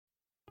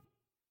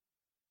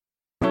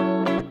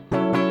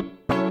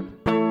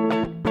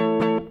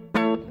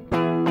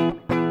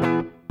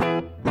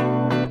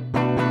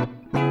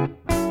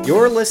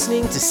You're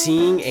listening to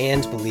Seeing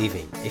and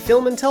Believing, a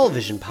film and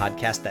television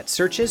podcast that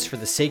searches for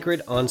the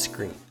sacred on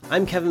screen.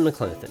 I'm Kevin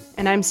McLenithan.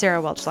 And I'm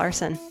Sarah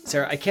Welch-Larson.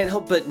 Sarah, I can't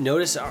help but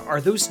notice, are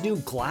those new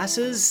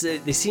glasses?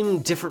 They seem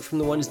different from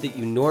the ones that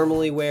you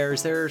normally wear.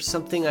 Is there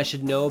something I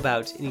should know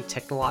about any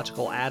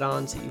technological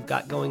add-ons that you've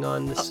got going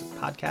on this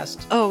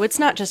podcast? Oh, it's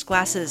not just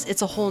glasses.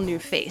 It's a whole new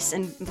face.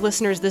 And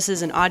listeners, this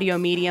is an audio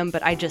medium,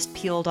 but I just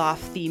peeled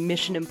off the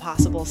Mission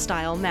Impossible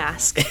style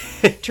mask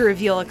to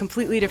reveal a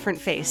completely different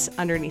face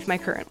underneath my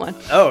current one.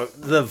 Oh,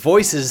 the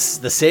voice is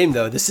the same,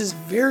 though. This is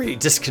very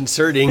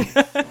disconcerting.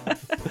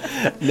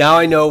 Now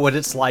I know what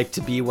it's like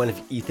to be one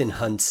of Ethan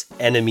Hunt's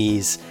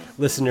enemies.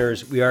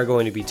 Listeners, we are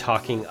going to be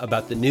talking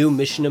about the new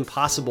Mission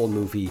Impossible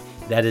movie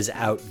that is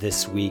out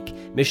this week.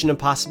 Mission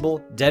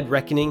Impossible: Dead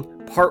Reckoning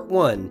Part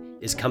 1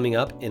 is coming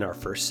up in our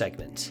first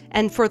segment.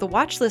 And for the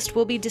watch list,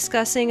 we'll be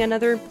discussing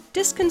another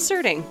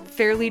disconcerting,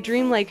 fairly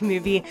dreamlike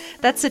movie.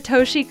 That's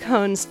Satoshi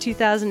Kon's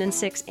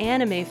 2006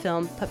 anime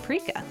film,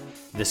 Paprika.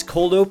 This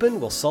cold open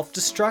will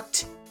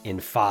self-destruct in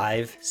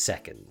 5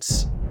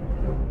 seconds.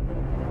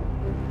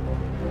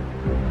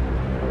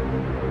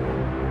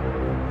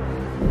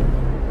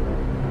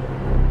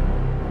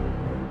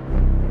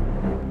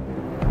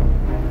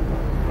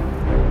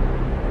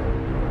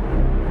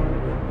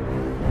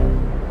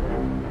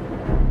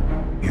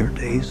 Your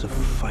days of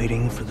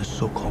fighting for the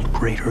so-called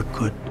greater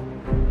good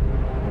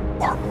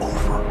are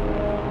over.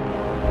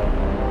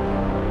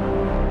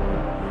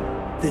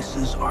 This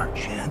is our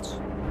chance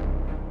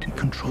to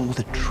control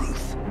the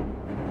truth,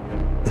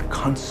 the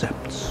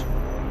concepts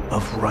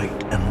of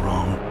right and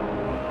wrong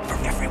for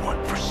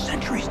everyone for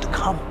centuries to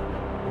come.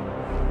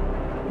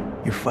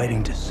 You're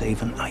fighting to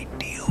save an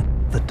ideal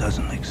that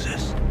doesn't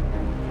exist.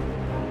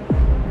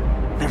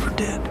 Never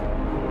did.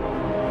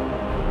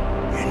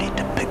 You need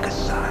to pick a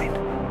side.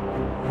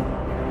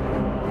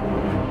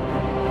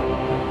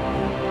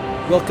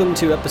 Welcome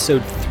to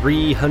episode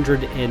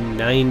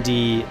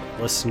 390,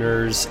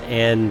 listeners.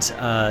 And,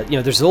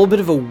 there's a little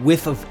bit of a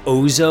whiff of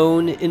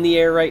ozone in the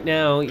air right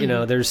now.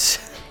 There's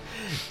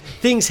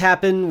things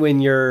happen when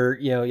you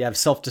have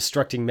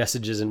self-destructing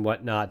messages and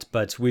whatnot,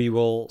 but we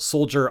will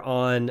soldier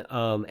on.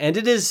 And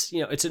it is,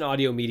 it's an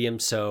audio medium.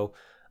 So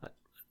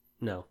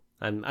no,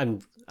 I'm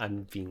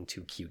being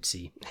too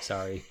cutesy.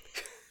 Sorry.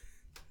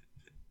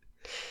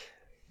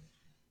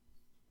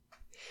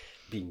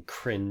 Being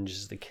cringe,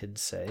 as the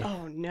kids say.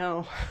 Oh,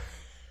 no.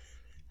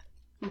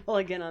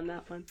 Mulligan on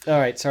that one. All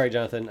right. Sorry,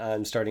 Jonathan.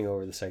 I'm starting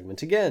over the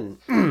segment again.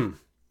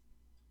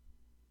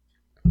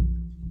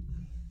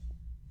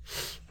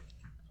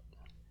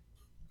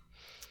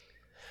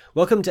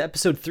 Welcome to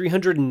episode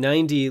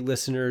 390,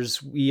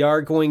 listeners. We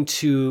are going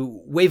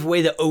to wave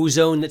away the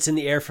ozone that's in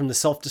the air from the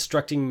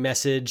self-destructing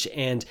message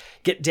and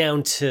get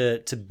down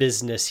to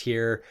business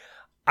here.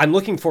 I'm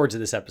looking forward to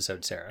this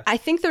episode, Sarah. I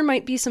think there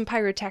might be some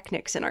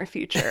pyrotechnics in our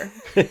future.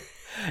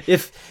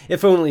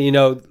 If only,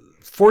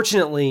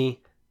 fortunately,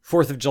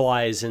 4th of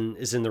July is in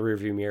the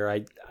rearview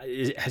mirror.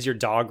 Has your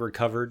dog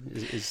recovered?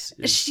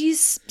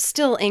 She's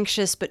still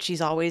anxious, but she's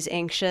always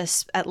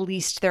anxious. At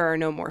least there are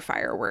no more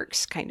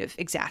fireworks kind of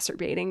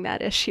exacerbating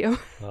that issue.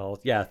 Well,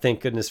 yeah,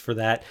 thank goodness for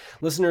that.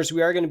 Listeners,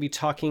 we are going to be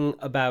talking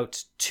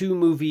about 2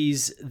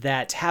 movies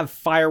that have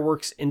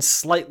fireworks in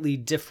slightly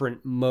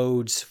different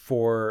modes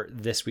for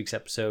this week's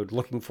episode.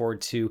 Looking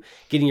forward to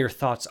getting your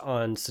thoughts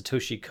on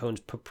Satoshi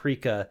Kon's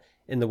Paprika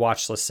in the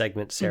watch list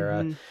segment,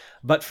 Sarah. Mm-hmm.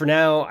 But for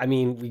now,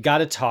 we got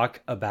to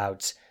talk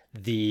about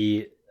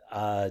the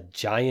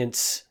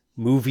Giants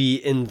movie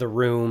in the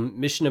room,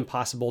 Mission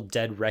Impossible: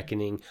 Dead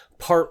Reckoning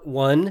Part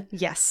 1.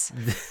 Yes.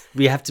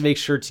 We have to make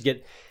sure to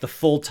get the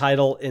full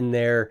title in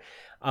there,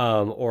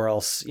 or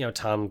else,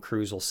 Tom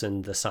Cruise will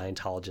send the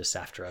Scientologists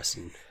after us,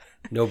 and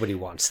nobody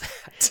wants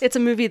that. It's a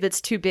movie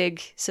that's too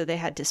big, so they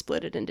had to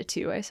split it into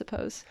 2, I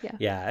suppose. Yeah.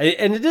 Yeah,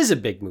 and it is a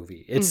big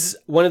movie. It's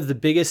one of the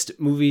biggest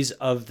movies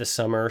of the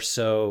summer,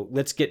 so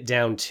let's get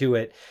down to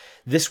it.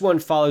 This one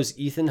follows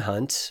Ethan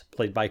Hunt,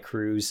 played by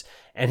Cruise,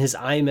 and his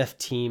IMF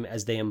team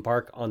as they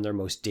embark on their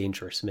most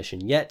dangerous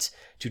mission yet,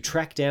 to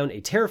track down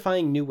a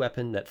terrifying new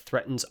weapon that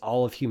threatens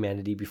all of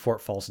humanity before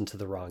it falls into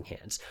the wrong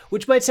hands.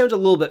 Which might sound a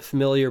little bit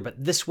familiar,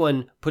 but this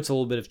one puts a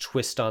little bit of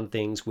twist on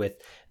things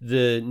with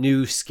the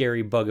new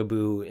scary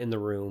bugaboo in the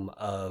room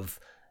of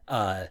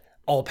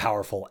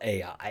all-powerful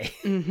AI.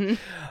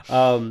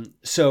 Mm-hmm.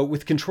 So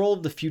with control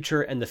of the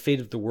future and the fate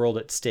of the world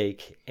at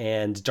stake,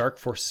 and dark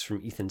forces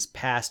from Ethan's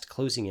past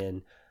closing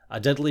in, a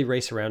deadly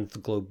race around the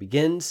globe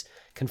begins.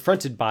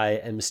 Confronted by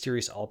a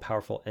mysterious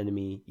all-powerful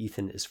enemy,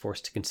 Ethan is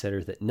forced to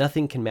consider that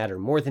nothing can matter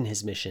more than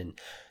his mission,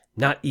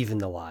 not even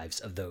the lives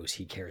of those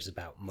he cares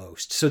about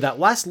most. So that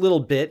last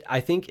little bit,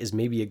 I think, is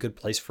maybe a good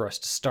place for us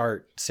to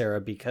start,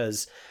 Sarah,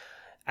 because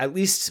at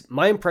least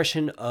my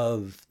impression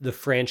of the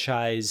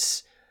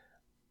franchise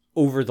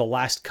over the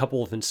last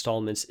couple of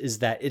installments is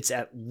that it's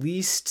at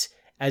least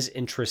as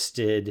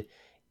interested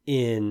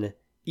in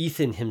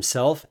Ethan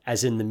himself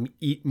as in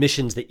the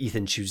missions that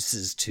Ethan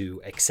chooses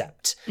to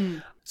accept.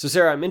 So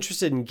Sarah, I'm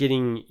interested in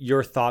getting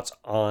your thoughts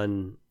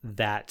on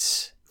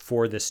that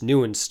for this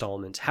new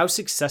installment. How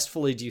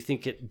successfully do you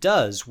think it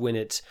does when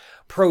it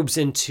probes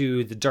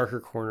into the darker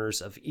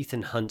corners of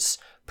Ethan Hunt's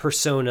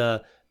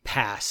persona,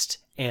 past,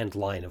 and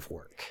line of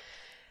work?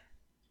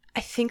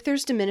 I think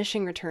there's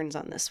diminishing returns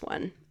on this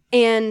one.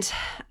 And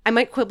I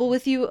might quibble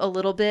with you a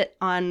little bit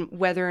on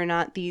whether or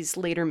not these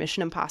later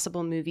Mission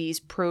Impossible movies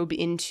probe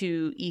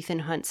into Ethan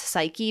Hunt's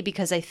psyche,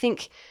 because I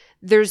think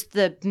there's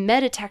the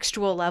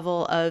metatextual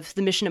level of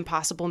the Mission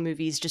Impossible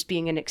movies just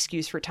being an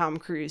excuse for Tom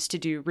Cruise to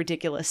do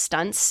ridiculous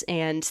stunts,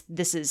 and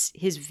this is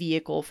his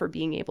vehicle for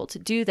being able to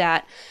do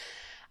that.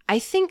 I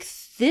think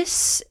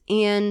this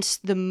and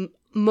the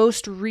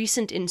most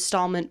recent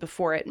installment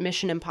before it,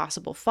 Mission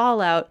Impossible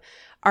Fallout,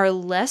 are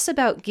less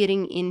about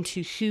getting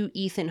into who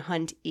Ethan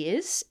Hunt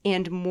is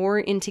and more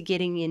into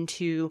getting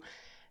into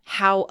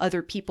how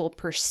other people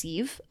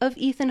perceive of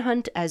Ethan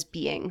Hunt as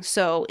being.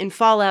 So in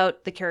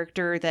Fallout, the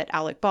character that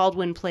Alec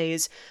Baldwin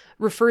plays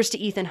refers to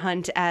Ethan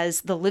Hunt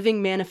as the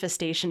living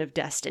manifestation of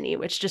destiny,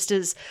 which just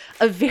is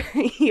a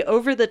very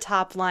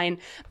over-the-top line,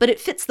 but it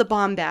fits the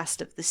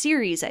bombast of the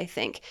series, I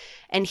think.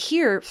 And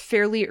here,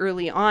 fairly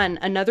early on,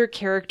 another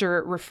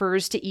character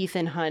refers to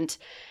Ethan Hunt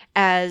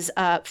as,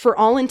 for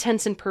all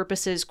intents and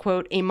purposes,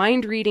 quote, a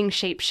mind-reading,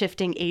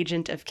 shape-shifting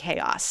agent of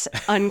chaos,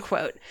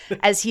 unquote,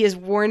 as he is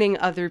warning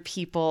other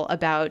people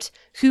about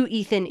who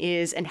Ethan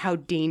is and how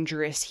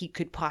dangerous he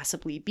could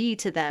possibly be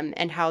to them,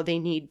 and how they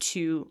need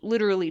to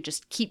literally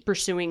just keep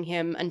pursuing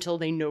him until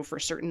they know for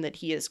certain that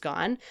he is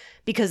gone,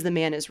 because the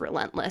man is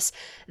relentless.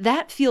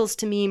 That feels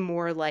to me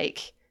more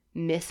like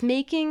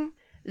myth-making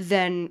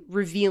than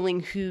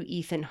revealing who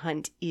Ethan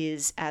Hunt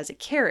is as a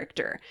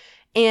character.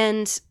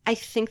 And I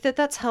think that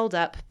that's held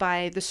up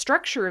by the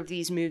structure of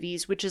these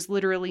movies, which is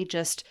literally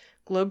just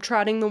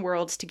globetrotting the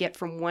world to get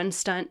from one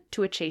stunt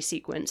to a chase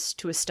sequence,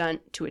 to a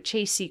stunt to a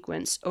chase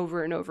sequence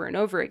over and over and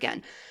over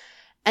again.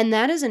 And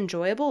that is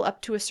enjoyable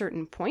up to a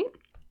certain point.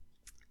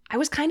 I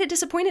was kind of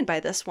disappointed by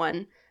this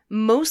one,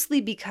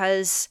 mostly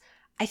because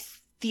I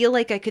feel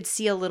like I could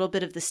see a little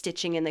bit of the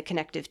stitching in the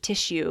connective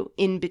tissue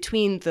in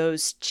between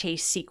those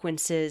chase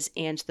sequences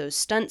and those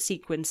stunt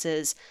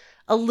sequences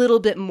a little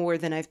bit more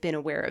than I've been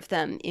aware of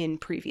them in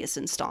previous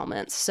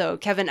installments. So,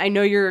 Kevin, I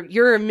know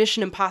you're a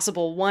Mission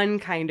Impossible 1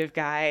 kind of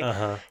guy.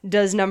 Uh-huh.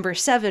 Does number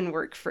 7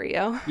 work for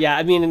you? Yeah,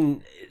 I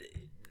mean,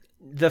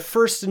 the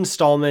first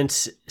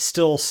installment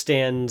still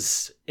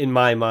stands, in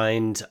my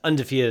mind,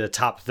 undefeated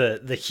atop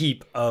the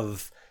heap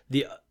of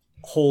the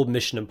whole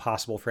Mission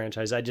Impossible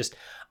franchise.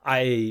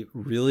 I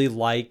really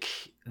like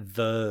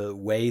the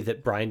way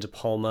that Brian De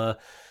Palma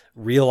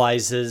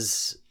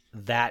realizes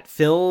that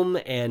film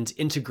and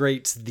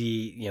integrates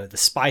the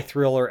spy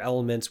thriller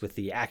elements with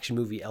the action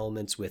movie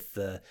elements with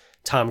the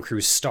Tom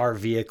Cruise star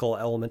vehicle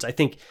elements. I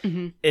think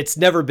it's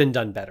never been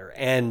done better.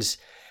 And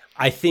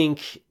I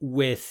think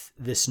with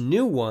this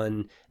new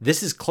one,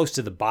 this is close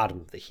to the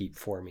bottom of the heap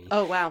for me.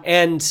 Oh, wow.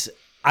 And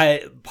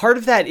part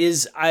of that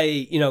is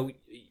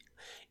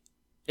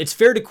it's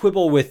fair to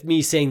quibble with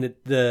me saying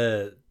that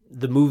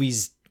the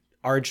movies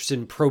are interested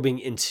in probing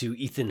into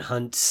Ethan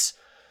Hunt's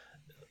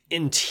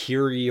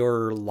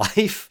interior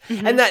life.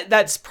 And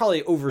that's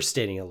probably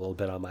overstating a little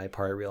bit on my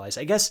part, I realize.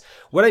 I guess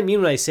what I mean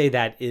when I say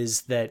that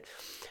is that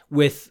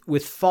with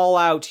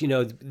Fallout,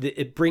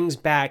 it brings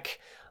back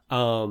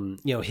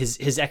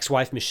his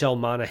ex-wife Michelle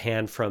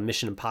Monaghan from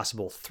Mission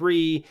Impossible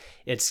 3.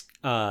 It's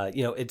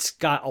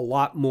got a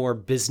lot more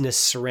business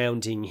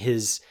surrounding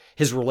his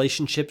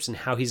relationships and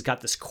how he's got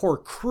this core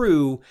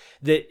crew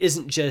that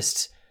isn't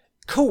just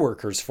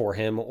coworkers for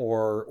him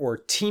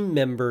or team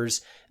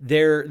members.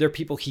 They're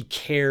people he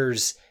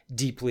cares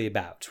deeply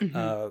about.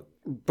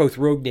 Both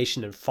Rogue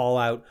Nation and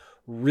Fallout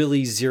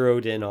really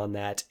zeroed in on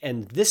that,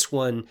 and this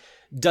one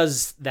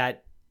does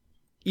that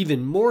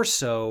even more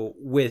so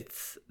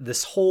with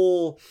this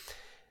whole,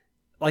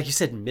 like you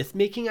said, myth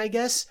making, I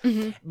guess.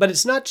 But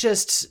it's not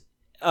just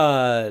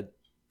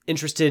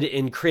interested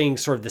in creating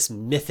sort of this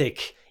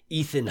mythic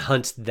Ethan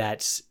Hunt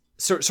that's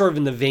sort of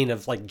in the vein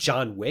of like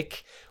John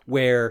Wick,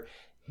 where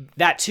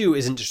that too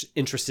isn't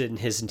interested in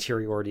his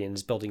interiority and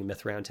is building a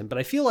myth around him. But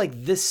I feel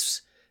like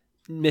this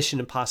Mission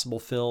Impossible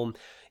film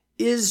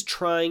is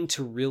trying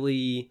to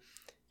really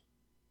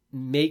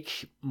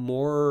make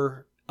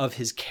more of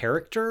his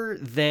character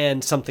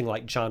than something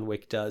like John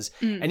Wick does.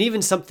 And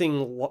even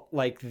something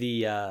like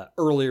the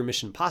earlier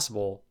Mission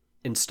Impossible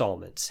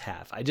installments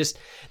have.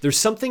 There's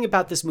something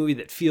about this movie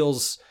that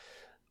feels,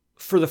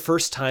 for the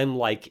first time,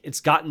 like it's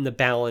gotten the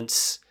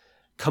balance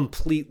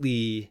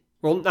completely,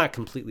 well, not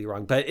completely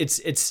wrong, but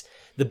it's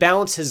the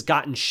balance has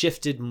gotten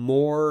shifted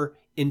more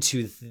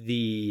into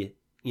the,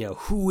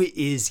 who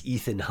is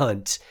Ethan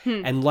Hunt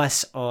and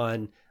less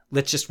on,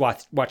 let's just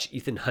watch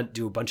Ethan Hunt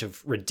do a bunch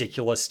of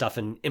ridiculous stuff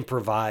and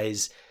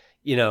improvise,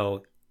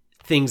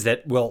 things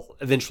that will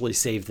eventually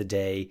save the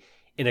day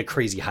in a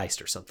crazy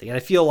heist or something. And I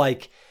feel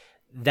like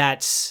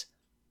that's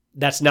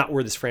that's not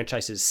where this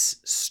franchise's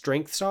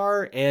strengths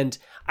are. And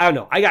I don't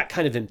know, I got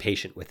kind of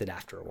impatient with it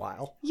after a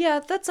while. Yeah,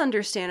 that's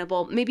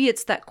understandable. Maybe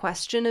it's that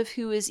question of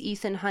who is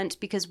Ethan Hunt,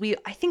 because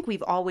I think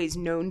we've always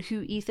known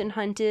who Ethan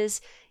Hunt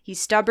is.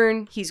 He's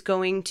stubborn. He's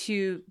going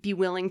to be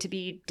willing to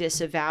be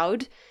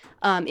disavowed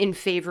in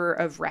favor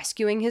of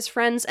rescuing his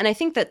friends. And I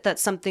think that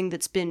that's something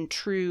that's been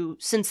true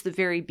since the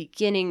very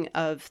beginning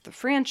of the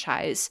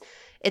franchise.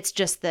 It's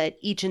just that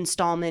each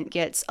installment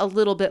gets a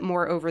little bit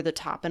more over the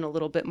top and a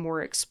little bit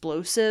more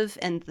explosive,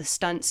 and the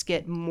stunts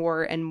get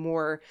more and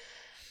more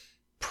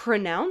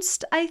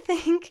pronounced, I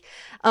think,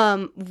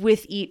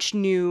 with each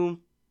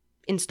new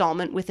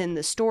installment within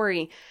the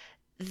story.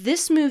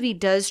 This movie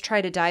does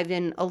try to dive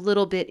in a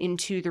little bit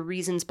into the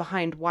reasons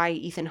behind why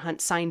Ethan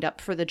Hunt signed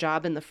up for the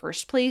job in the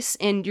first place.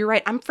 And you're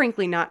right, I'm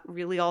frankly not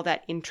really all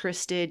that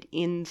interested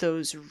in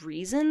those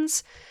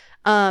reasons.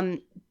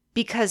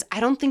 Because I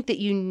don't think that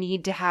you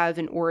need to have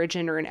an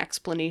origin or an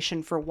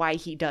explanation for why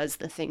he does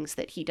the things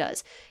that he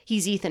does.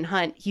 He's Ethan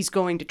Hunt. He's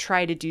going to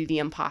try to do the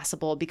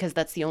impossible because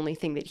that's the only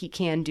thing that he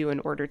can do in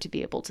order to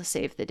be able to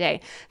save the day.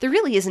 There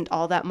really isn't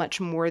all that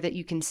much more that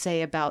you can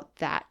say about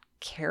that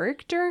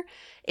character.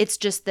 It's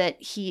just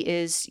that he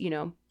is,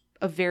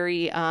 a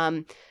very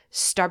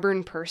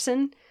stubborn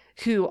person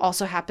who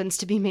also happens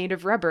to be made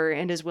of rubber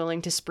and is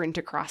willing to sprint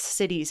across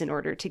cities in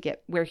order to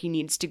get where he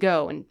needs to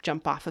go and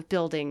jump off of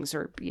buildings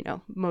or,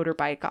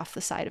 motorbike off the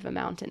side of a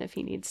mountain if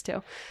he needs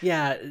to.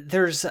 Yeah,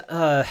 there's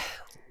a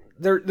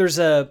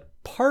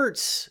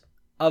part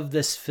of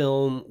this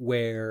film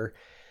where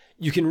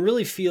you can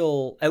really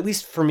feel, at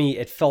least for me,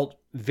 it felt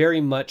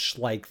very much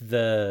like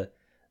the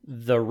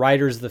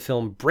writers of the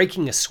film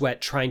breaking a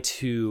sweat trying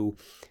to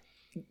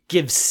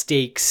give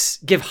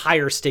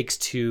higher stakes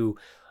to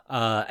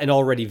an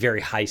already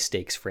very high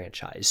stakes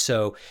franchise.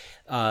 So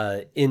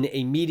in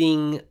a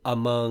meeting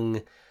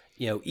among,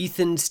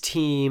 Ethan's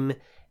team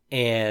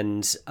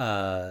and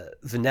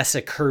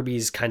Vanessa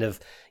Kirby's kind of,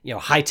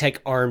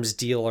 high-tech arms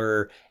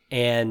dealer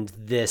and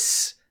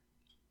this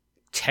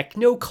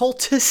techno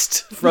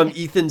cultist from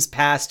Ethan's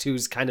past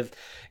who's kind of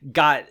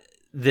got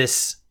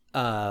this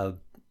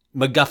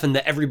MacGuffin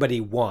that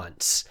everybody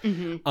wants.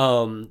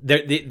 Mm-hmm.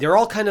 They're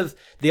all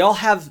they all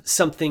have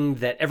something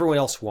that everyone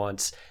else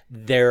wants.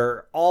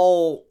 They're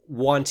all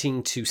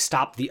wanting to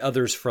stop the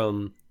others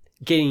from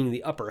getting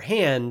the upper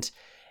hand,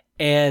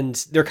 and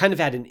they're kind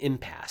of at an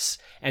impasse.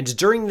 And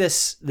during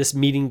this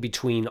meeting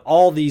between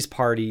all these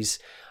parties,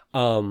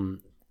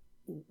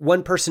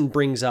 one person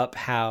brings up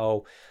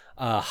how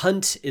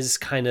Hunt is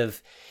kind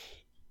of,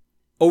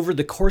 over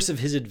the course of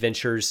his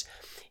adventures,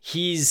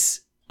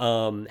 he's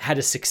had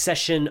a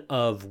succession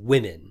of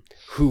women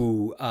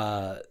who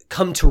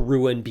come to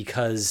ruin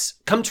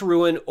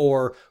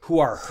or who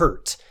are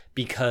hurt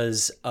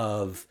because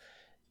of,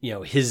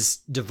 his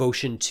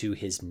devotion to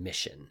his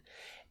mission.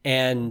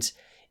 And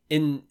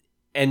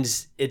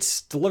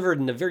it's delivered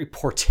in a very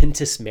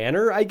portentous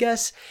manner, I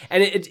guess.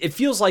 And it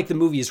feels like the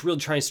movie is really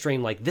trying to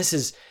strain, like, this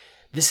is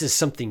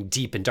something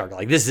deep and dark.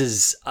 Like, this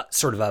is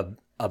sort of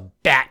a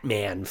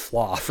Batman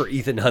flaw for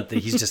Ethan Hunt, that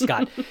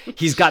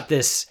he's got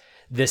this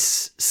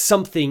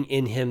something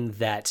in him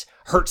that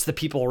hurts the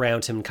people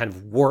around him, kind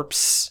of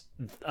warps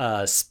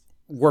the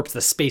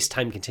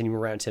space-time continuum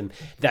around him,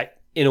 that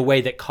in a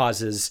way that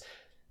causes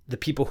the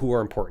people who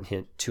are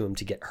important to him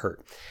to get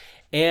hurt.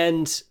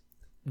 And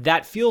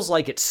that feels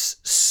like it's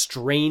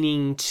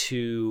straining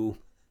to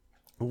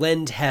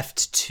lend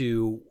heft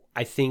to,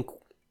 I think,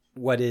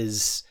 what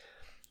is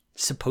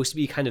supposed to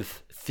be kind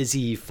of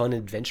fizzy, fun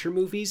adventure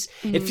movies.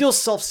 Mm-hmm. It feels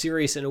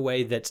self-serious in a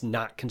way that's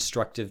not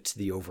constructive to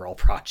the overall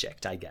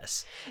project, I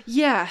guess.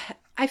 Yeah,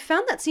 I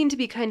found that scene to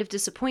be kind of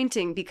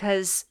disappointing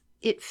because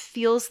it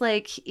feels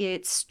like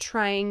it's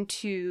trying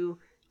to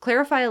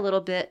clarify a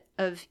little bit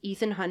of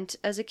Ethan Hunt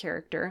as a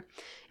character.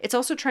 It's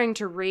also trying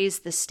to raise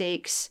the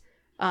stakes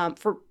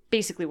for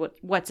basically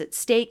what's at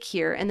stake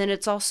here. And then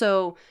it's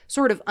also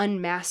sort of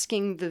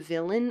unmasking the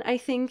villain, I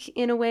think,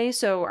 in a way.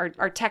 So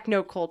our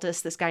techno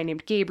cultist, this guy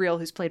named Gabriel,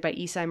 who's played by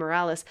Isai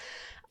Morales,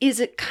 is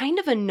a kind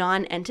of a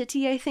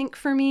non-entity, I think,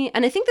 for me.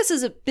 And I think this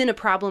has been a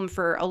problem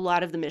for a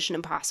lot of the Mission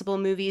Impossible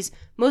movies.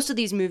 Most of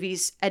these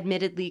movies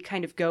admittedly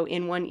kind of go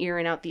in one ear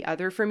and out the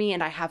other for me,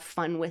 and I have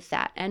fun with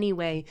that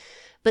anyway.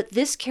 But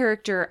this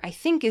character, I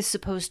think, is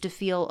supposed to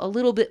feel a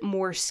little bit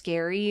more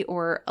scary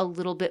or a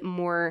little bit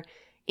more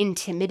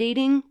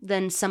intimidating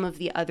than some of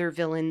the other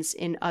villains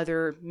in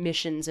other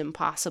Missions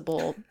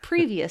Impossible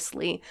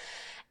previously.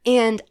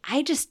 And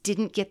I just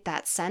didn't get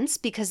that sense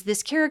because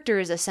this character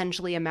is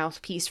essentially a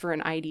mouthpiece for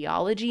an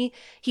ideology.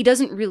 He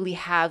doesn't really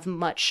have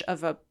much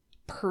of a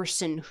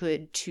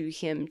personhood to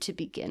him to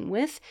begin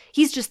with.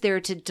 He's just there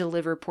to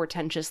deliver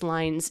portentous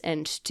lines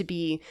and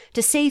to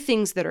say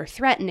things that are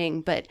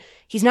threatening, but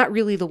he's not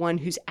really the one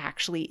who's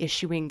actually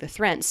issuing the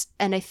threats.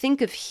 And I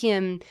think of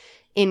him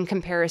in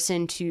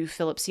comparison to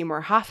Philip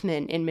Seymour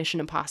Hoffman in Mission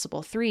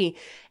Impossible 3.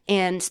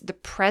 And the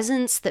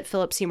presence that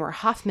Philip Seymour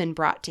Hoffman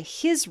brought to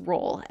his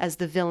role as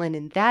the villain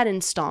in that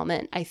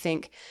installment, I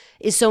think,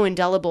 is so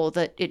indelible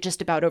that it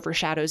just about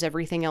overshadows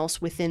everything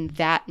else within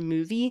that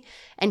movie.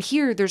 And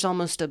here there's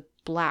almost a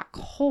black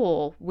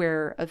hole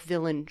where a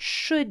villain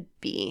should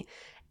be.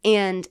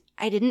 And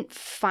I didn't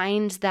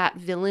find that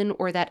villain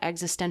or that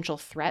existential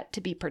threat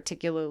to be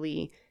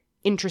particularly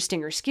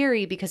interesting or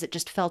scary because it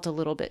just felt a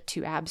little bit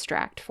too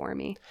abstract for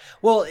me.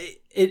 Well,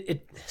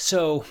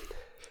 so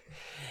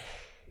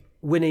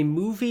when a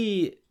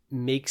movie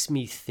makes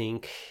me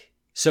think,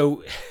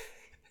 so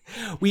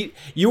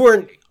you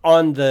weren't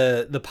on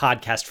the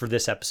podcast for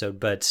this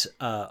episode, but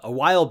a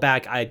while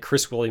back I had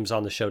Chris Williams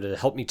on the show to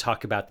help me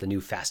talk about the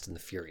new Fast and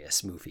the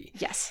Furious movie.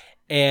 Yes.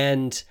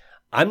 And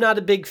I'm not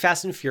a big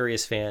Fast and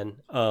Furious fan.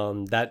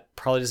 That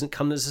probably doesn't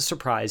come as a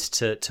surprise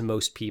to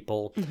most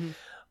people. Mm-hmm.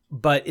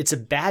 But it's a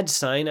bad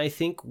sign, I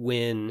think,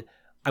 when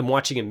I'm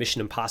watching a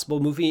Mission Impossible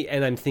movie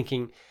and I'm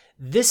thinking,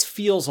 this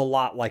feels a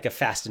lot like a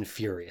Fast and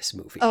Furious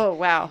movie. Oh,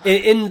 wow.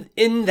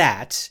 In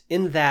that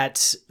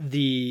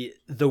the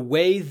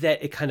way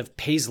that it kind of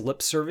pays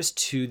lip service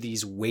to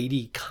these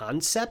weighty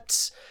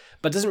concepts,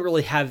 but doesn't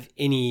really have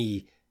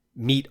any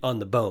meat on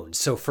the bones.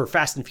 So for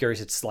Fast and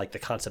Furious, it's like the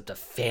concept of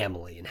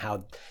family and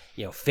how,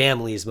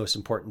 family is the most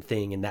important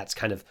thing. And that's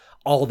kind of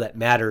all that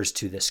matters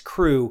to this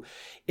crew.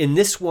 In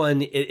this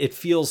one, it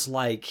feels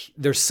like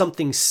there's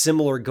something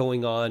similar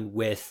going on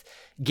with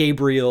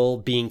Gabriel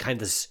being kind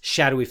of this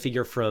shadowy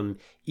figure from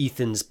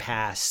Ethan's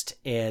past,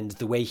 and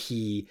the way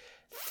he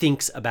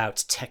thinks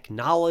about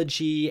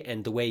technology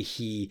and the way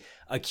he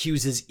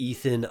accuses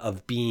Ethan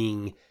of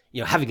being,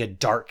 having a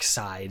dark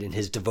side in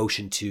his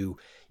devotion to,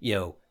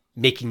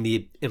 making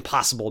the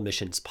impossible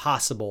missions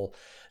possible.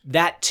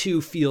 That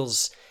too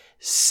feels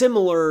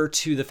similar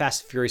to the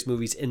Fast and Furious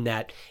movies in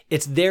that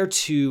it's there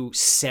to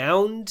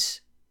sound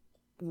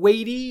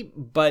weighty,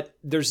 but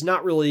there's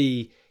not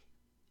really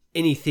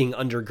anything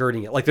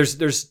undergirding it. Like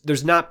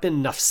there's not been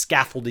enough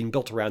scaffolding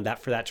built around that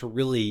for that to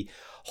really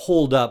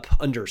hold up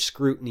under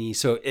scrutiny.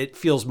 So it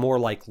feels more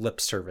like lip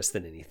service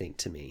than anything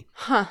to me.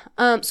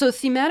 So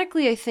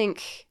thematically, I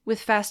think with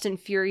Fast and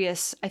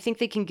Furious, I think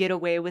they can get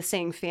away with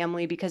saying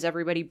family because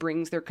everybody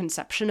brings their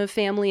conception of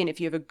family. And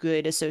if you have a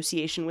good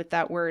association with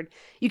that word,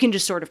 you can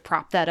just sort of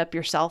prop that up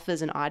yourself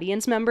as an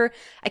audience member.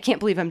 I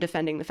can't believe I'm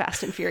defending the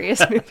Fast and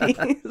Furious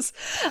movies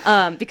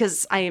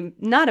because I am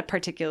not a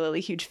particularly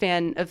huge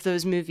fan of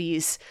those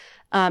movies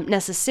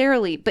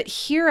necessarily. But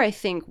here, I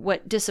think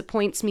what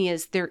disappoints me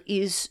is there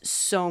is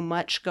so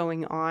much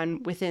going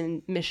on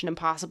within Mission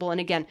Impossible. And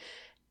again,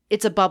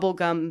 it's a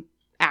bubblegum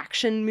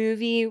action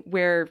movie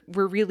where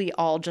we're really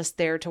all just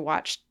there to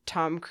watch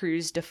Tom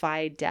Cruise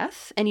defy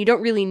death. And you don't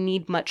really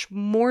need much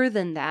more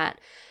than that.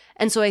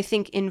 And so I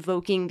think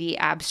invoking the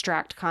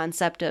abstract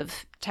concept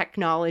of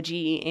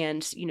technology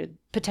and,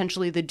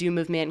 potentially the doom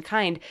of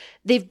mankind,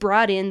 they've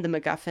brought in the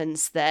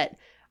MacGuffins that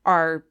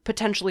are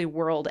potentially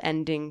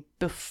world-ending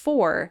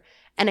before.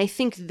 And I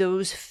think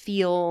those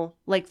feel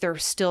like they're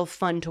still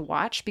fun to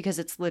watch because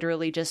it's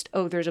literally just,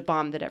 oh, there's a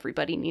bomb that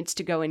everybody needs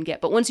to go and get.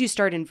 But once you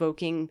start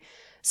invoking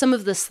some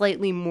of the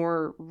slightly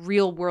more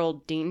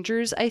real-world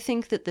dangers, I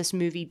think that this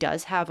movie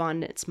does have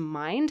on its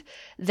mind,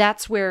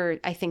 that's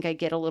where I think I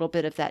get a little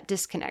bit of that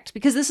disconnect.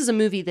 Because this is a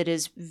movie that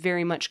is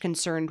very much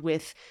concerned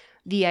with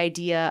the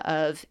idea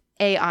of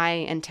AI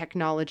and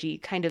technology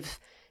kind of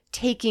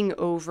taking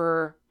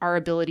over our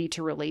ability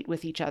to relate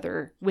with each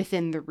other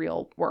within the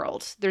real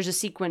world. There's a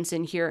sequence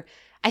in here,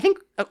 I think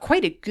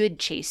quite a good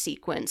chase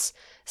sequence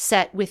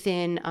set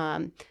within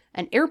an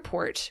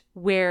airport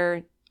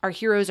where our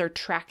heroes are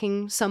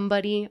tracking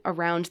somebody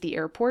around the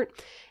airport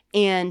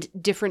and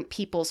different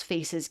people's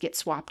faces get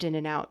swapped in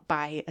and out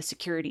by a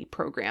security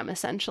program,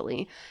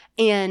 essentially.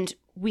 And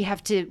we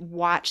have to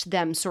watch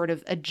them sort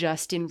of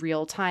adjust in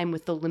real time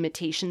with the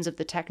limitations of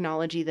the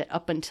technology that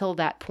up until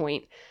that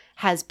point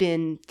has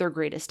been their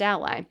greatest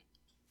ally.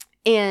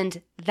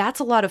 And that's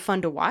a lot of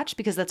fun to watch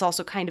because that's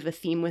also kind of a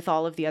theme with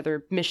all of the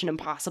other Mission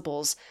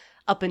Impossibles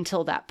up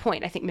until that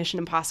point. I think Mission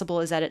Impossible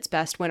is at its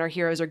best when our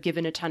heroes are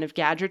given a ton of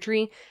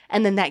gadgetry,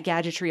 and then that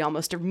gadgetry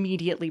almost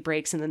immediately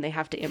breaks, and then they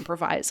have to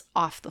improvise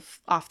off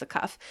the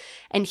cuff.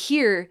 And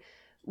here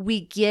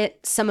we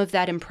get some of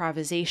that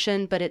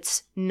improvisation, but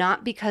it's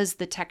not because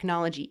the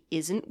technology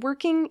isn't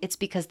working, it's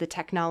because the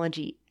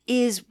technology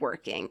is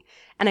working.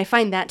 And I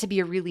find that to be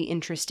a really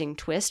interesting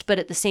twist, but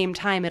at the same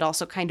time, it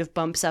also kind of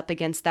bumps up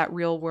against that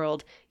real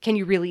world. Can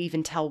you really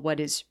even tell what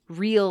is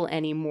real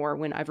anymore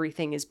when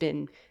everything has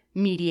been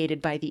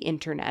mediated by the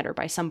internet or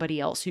by somebody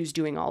else who's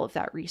doing all of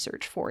that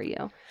research for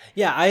you?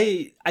 Yeah,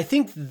 I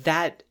think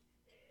that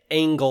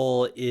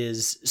angle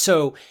is,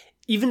 so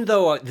even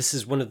though this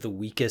is one of the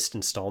weakest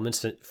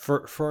installments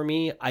for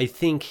me, I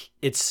think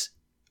it's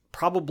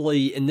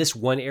probably in this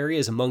one area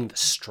is among the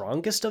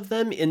strongest of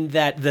them, in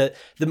that the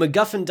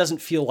MacGuffin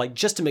doesn't feel like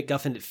just a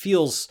MacGuffin. It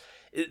feels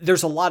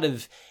there's a lot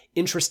of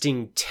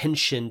interesting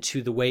tension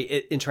to the way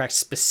it interacts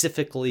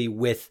specifically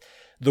with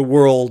the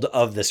world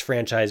of this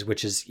franchise,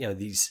 which is,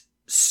 these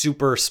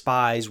super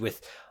spies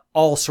with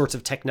all sorts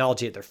of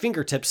technology at their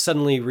fingertips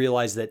suddenly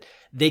realize that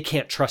they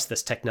can't trust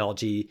this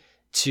technology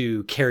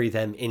to carry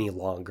them any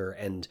longer.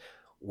 And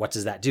what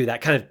does that do?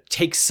 That kind of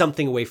takes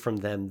something away from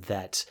them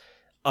that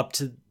up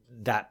to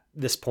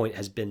this point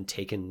has been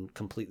taken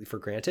completely for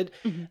granted.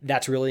 Mm-hmm.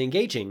 That's really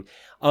engaging.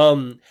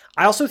 I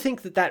also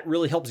think that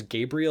really helps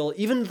Gabriel,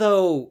 even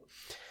though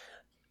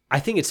I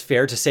think it's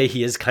fair to say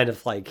he is kind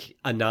of like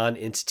a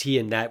non-entity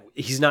and that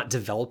he's not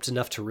developed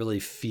enough to really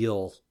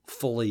feel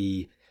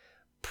fully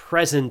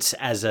present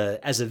as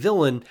a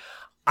villain.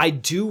 I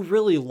do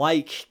really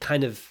like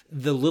kind of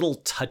the little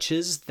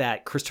touches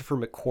that Christopher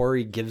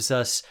McQuarrie gives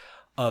us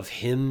of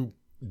him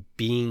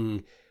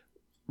being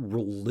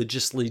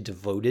religiously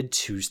devoted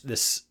to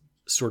this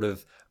sort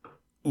of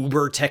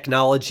uber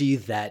technology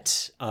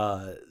that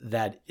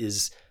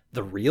is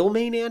the real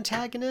main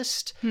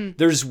antagonist.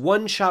 There's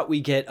one shot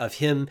we get of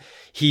him.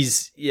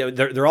 He's,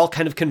 they're all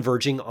kind of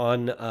converging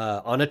on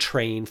a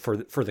train for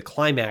the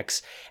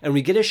climax, and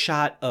we get a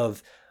shot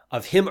of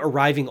him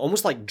arriving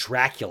almost like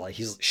Dracula.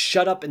 He's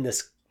shut up in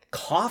this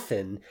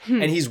coffin,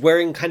 and he's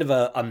wearing kind of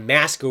a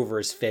mask over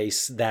his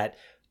face that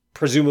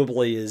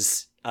presumably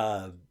is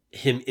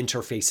him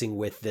interfacing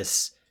with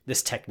this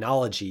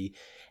technology.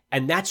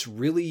 And that's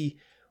really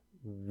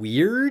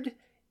weird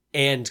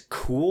and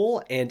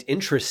cool and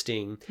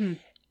interesting.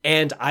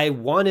 And I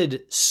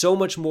wanted so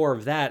much more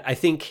of that. I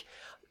think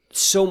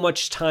so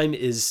much time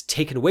is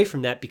taken away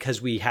from that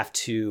because we have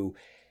to,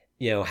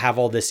 have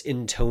all this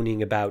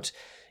intoning about,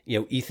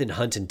 Ethan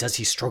Hunt, and does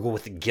he struggle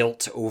with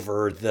guilt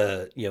over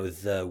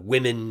the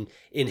women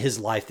in his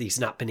life that he's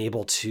not been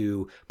able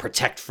to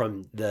protect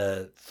from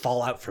the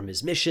fallout from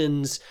his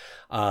missions,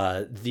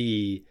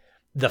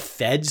 the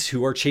feds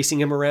who are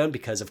chasing him around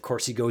because of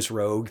course he goes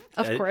rogue.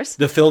 Of course.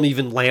 The film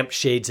even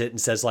lampshades it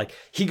and says like,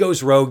 he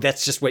goes rogue.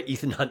 That's just what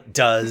Ethan Hunt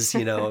does.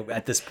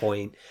 At this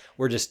point,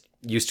 we're just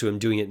used to him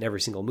doing it in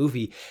every single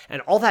movie,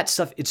 and all that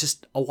stuff. It's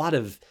just a lot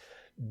of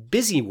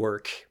busy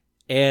work.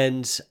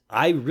 And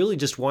I really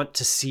just want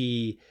to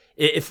see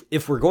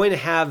if we're going to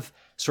have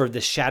sort of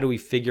this shadowy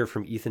figure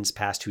from Ethan's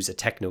past, who's a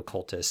techno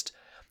cultist,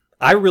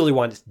 I really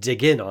want to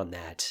dig in on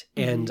that.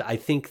 Mm-hmm. And I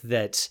think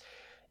that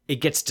it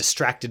gets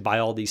distracted by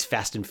all these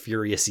Fast and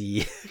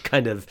Furious-y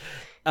kind of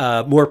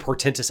more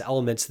portentous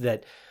elements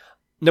that,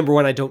 number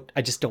one,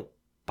 I just don't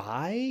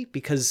buy,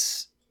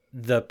 because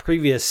the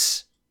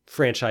previous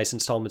franchise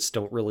installments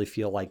don't really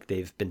feel like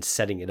they've been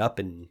setting it up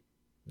in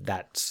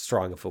that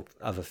strong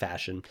of a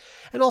fashion.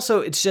 And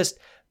also it's just,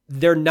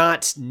 they're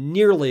not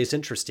nearly as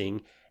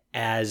interesting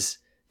as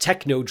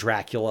Techno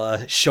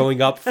Dracula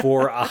showing up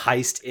for a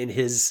heist in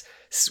his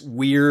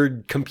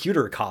weird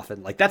computer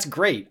coffin. Like, that's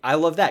great. I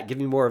love that. Give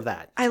me more of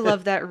that. I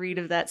love that read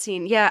of that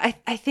scene. Yeah,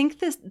 I think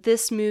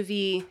this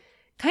movie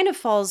kind of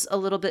falls a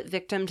little bit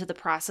victim to the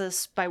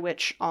process by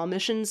which all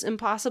Missions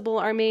Impossible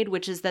are made,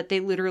 which is that they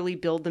literally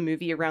build the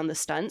movie around the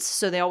stunts.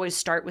 So they always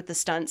start with the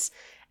stunts,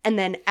 and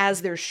then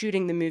as they're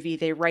shooting the movie,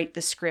 they write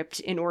the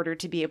script in order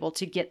to be able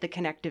to get the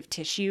connective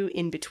tissue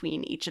in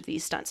between each of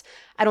these stunts.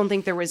 I don't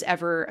think there was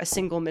ever a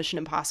single Mission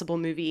Impossible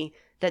movie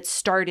that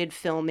started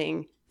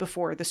filming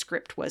before the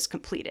script was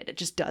completed. It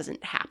just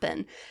doesn't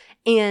happen.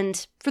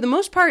 And for the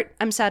most part,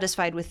 I'm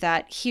satisfied with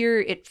that. Here,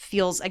 it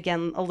feels,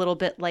 again, a little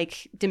bit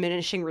like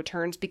diminishing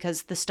returns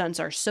because the stunts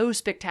are so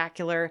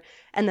spectacular,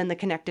 and then the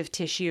connective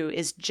tissue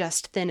is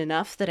just thin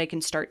enough that I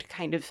can start to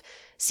kind of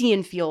see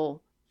and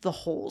feel the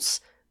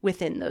holes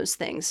within those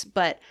things.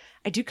 But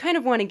I do kind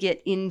of want to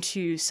get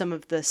into some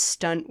of the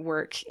stunt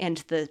work and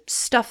the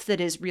stuff that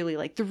is really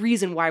like the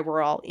reason why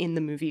we're all in the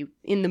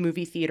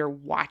movie theater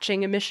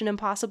watching a Mission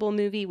Impossible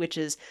movie, which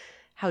is,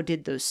 how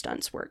did those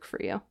stunts work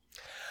for you?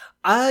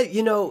 I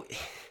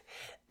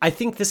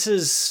think this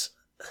is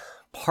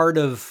part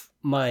of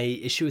my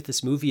issue with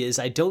this movie is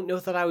I don't know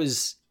that I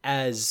was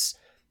as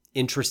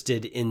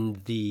interested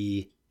in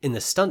the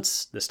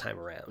stunts this time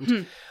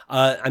around.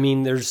 I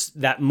mean, there's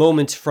that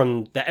moment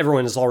from that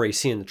everyone has already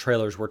seen in the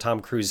trailers where Tom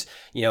Cruise,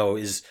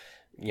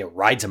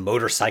 rides a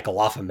motorcycle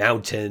off a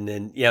mountain,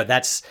 and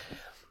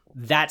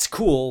that's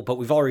cool, but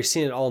we've already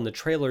seen it all in the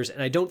trailers,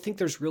 and I don't think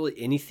there's really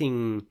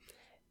anything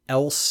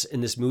else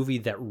in this movie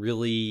that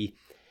really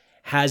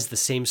has the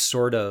same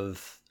sort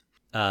of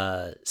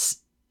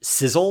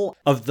sizzle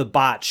of the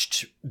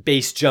botched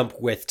base jump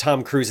with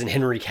Tom Cruise and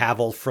Henry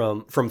Cavill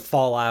from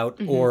Fallout,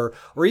 mm-hmm. or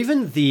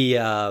even the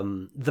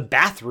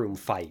bathroom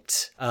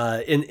fight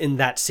in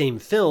that same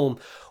film,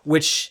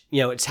 which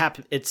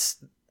it's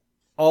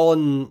all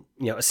in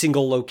a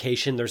single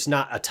location. There's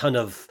not a ton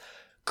of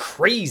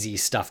crazy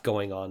stuff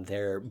going on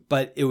there,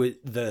 but it was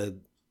the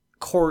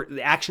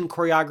action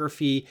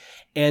choreography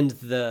and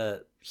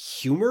the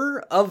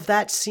humor of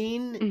that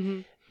scene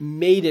mm-hmm.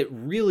 made it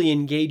really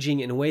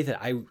engaging in a way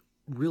that I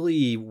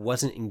really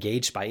wasn't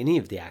engaged by any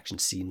of the action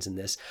scenes in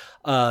this.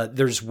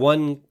 There's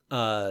one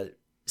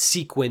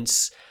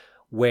sequence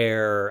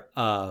where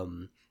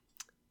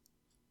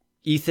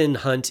Ethan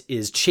Hunt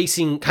is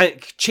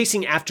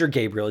chasing after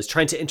Gabriel. He's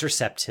trying to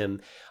intercept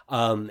him,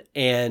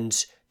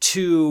 and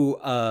two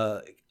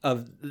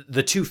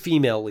the two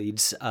female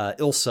leads,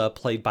 Ilsa,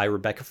 played by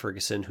Rebecca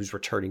Ferguson, who's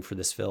returning for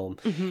this film,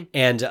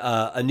 and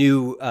a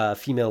new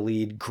female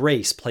lead,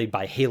 Grace, played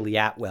by Haley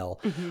Atwell.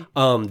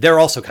 They're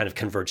also kind of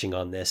converging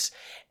on this.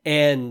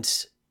 And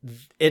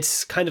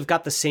it's kind of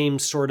got the same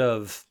sort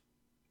of,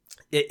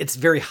 it's a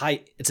very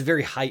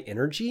high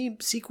energy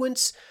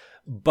sequence,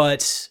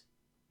 but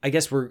I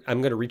guess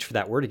I'm going to reach for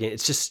that word again.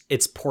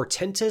 It's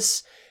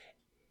portentous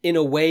in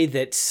a way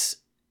that's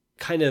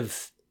kind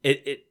of,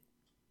 it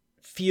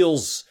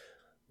feels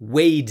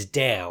weighed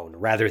down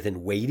rather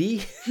than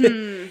weighty.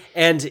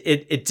 And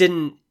it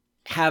didn't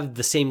have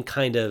the same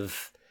kind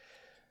of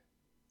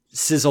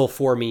sizzle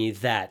for me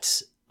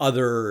that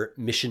other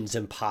Missions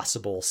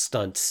Impossible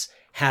stunts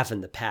have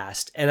in the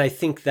past. And I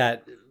think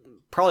that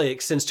probably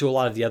extends to a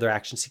lot of the other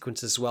action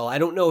sequences as well. I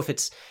don't know if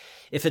it's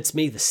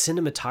maybe the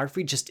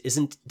cinematography just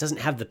doesn't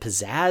have the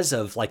pizzazz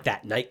of like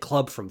that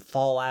nightclub from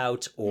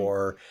Fallout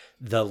or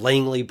the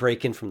Langley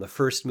break-in from the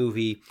first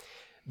movie.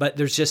 But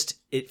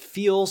it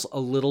feels a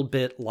little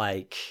bit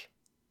like,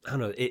 I don't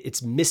know,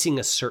 it's missing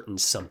a certain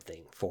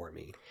something for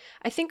me.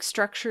 I think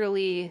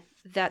structurally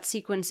that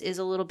sequence is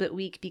a little bit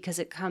weak because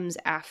it comes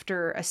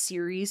after a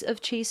series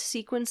of chase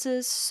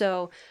sequences.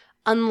 So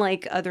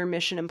unlike other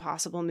Mission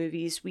Impossible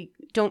movies, we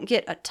don't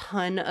get a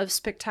ton of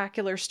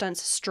spectacular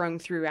stunts strung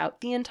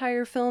throughout the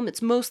entire film.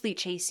 It's mostly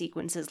chase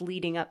sequences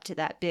leading up to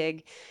that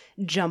big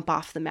jump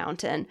off the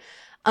mountain.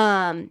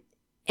 And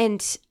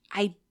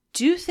I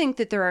do think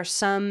that there are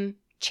some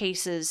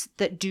chases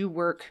that do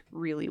work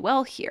really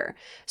well here.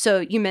 So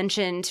you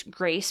mentioned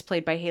Grace,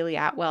 played by Haley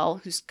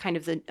Atwell, who's kind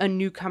of a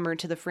newcomer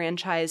to the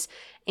franchise.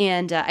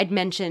 And I'd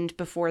mentioned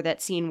before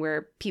that scene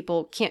where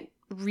people can't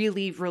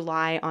really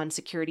rely on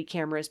security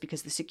cameras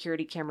because the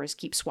security cameras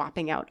keep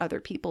swapping out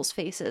other people's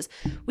faces.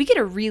 We get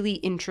a really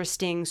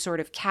interesting sort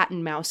of cat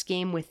and mouse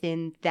game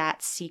within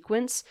that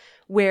sequence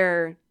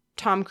where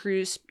Tom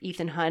Cruise,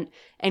 Ethan Hunt,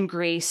 and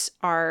Grace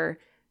are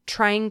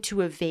trying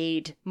to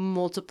evade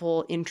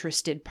multiple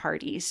interested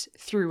parties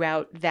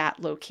throughout that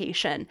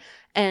location.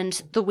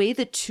 And the way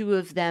the two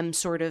of them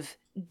sort of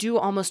do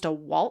almost a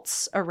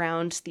waltz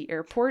around the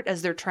airport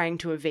as they're trying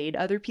to evade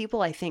other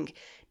people, I think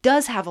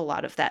does have a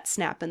lot of that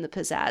snap and the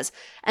pizzazz.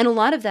 And a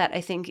lot of that,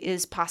 I think,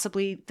 is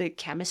possibly the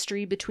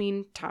chemistry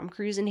between Tom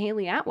Cruise and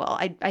Haley Atwell.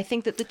 I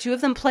think that the two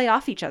of them play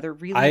off each other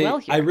really well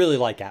here. I really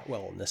like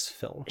Atwell in this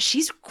film.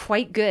 She's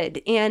quite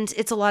good. And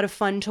it's a lot of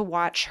fun to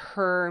watch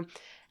her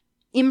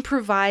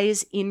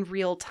improvise in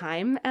real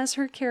time as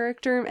her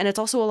character. And it's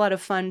also a lot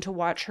of fun to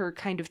watch her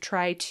kind of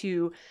try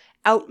to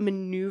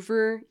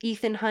outmaneuver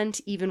Ethan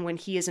Hunt, even when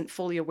he isn't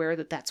fully aware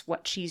that that's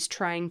what she's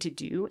trying to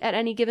do at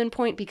any given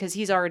point, because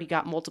he's already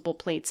got multiple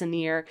plates in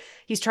the air.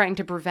 He's trying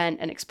to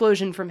prevent an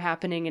explosion from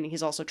happening, and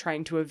he's also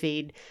trying to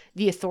evade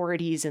the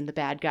authorities and the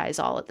bad guys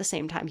all at the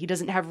same time. He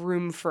doesn't have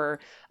room for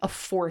a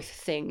fourth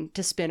thing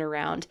to spin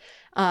around.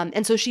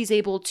 And so she's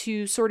able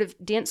to sort of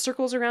dance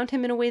circles around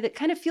him in a way that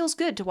kind of feels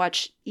good to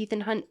watch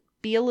Ethan Hunt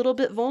be a little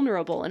bit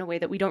vulnerable in a way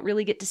that we don't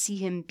really get to see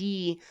him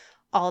be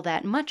all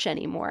that much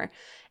anymore.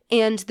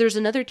 And there's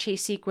another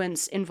chase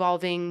sequence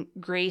involving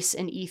Grace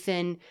and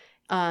Ethan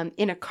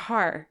in a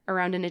car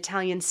around an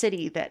Italian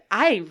city that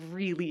I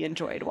really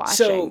enjoyed watching.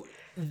 So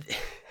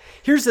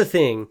here's the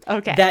thing.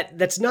 Okay.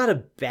 That's not a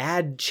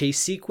bad chase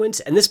sequence.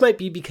 And this might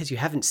be because you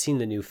haven't seen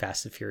the new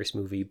Fast and Furious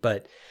movie,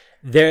 but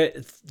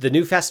the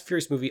new Fast and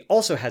Furious movie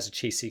also has a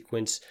chase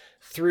sequence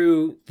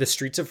through the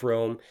streets of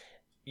Rome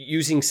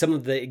using some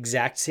of the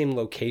exact same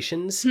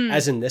locations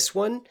as in this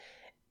one.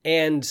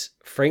 And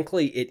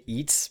frankly, it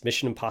eats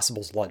Mission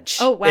Impossible's lunch.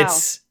 Oh, wow.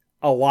 It's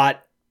a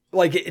lot.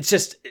 Like, it's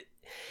just,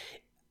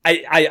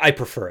 I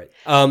prefer it.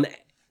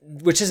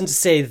 Which isn't to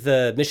say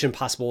the Mission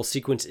Impossible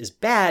sequence is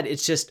bad.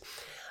 It's just,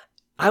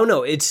 I don't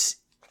know. It's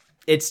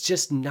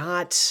just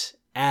not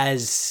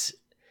as,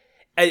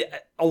 a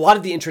lot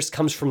of the interest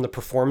comes from the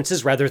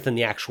performances rather than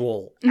the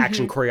actual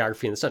action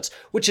choreography and the stunts,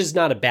 which is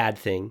not a bad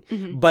thing.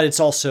 But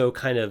it's also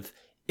kind of,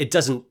 it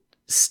doesn't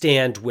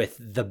stand with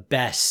the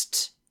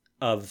best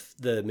of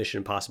the Mission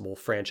Impossible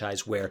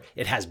franchise where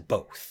it has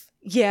both.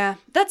 Yeah,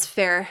 that's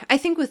fair. I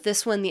think with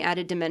this one, the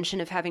added dimension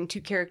of having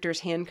two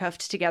characters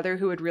handcuffed together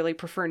who would really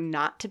prefer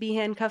not to be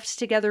handcuffed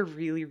together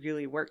really,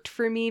 really worked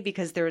for me,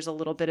 because there's a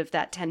little bit of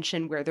that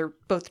tension where they're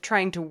both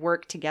trying to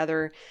work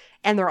together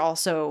and they're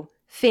also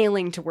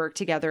failing to work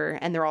together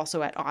and they're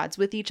also at odds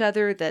with each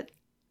other. That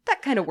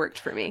kind of worked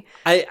for me.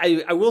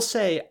 I will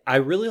say I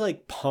really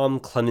like Pom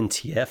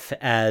Klementieff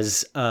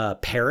as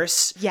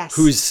Paris. Yes.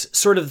 Who's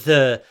sort of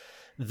the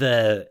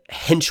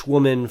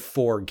henchwoman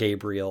for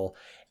Gabriel.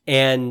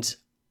 And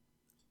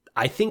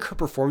I think her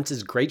performance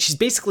is great. She's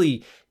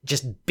basically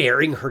just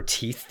baring her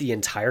teeth the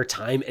entire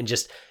time and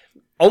just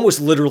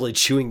almost literally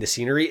chewing the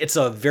scenery. It's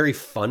a very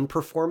fun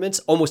performance,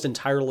 almost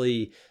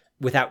entirely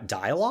without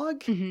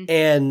dialogue.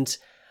 And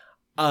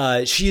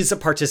she is a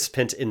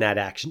participant in that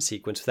action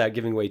sequence without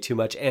giving away too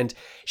much. And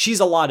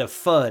she's a lot of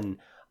fun.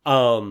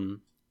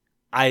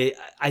 I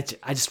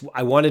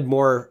wanted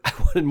more. I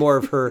wanted more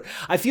of her.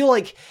 I feel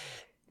like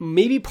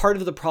maybe part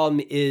of the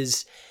problem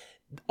is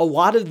a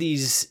lot of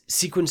these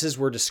sequences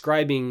we're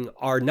describing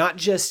are not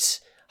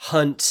just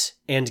Hunt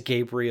and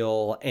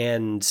Gabriel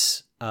and,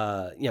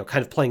 kind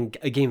of playing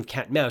a game of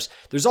cat and mouse.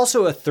 There's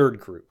also a third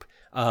group,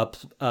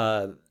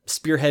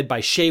 spearhead by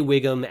Shea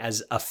Wiggum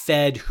as a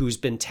Fed who's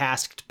been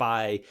tasked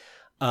by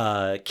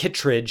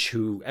Kittredge,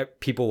 who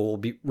people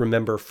will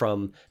remember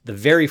from the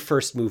very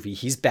first movie.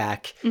 He's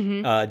back,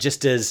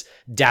 just as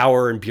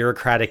dour and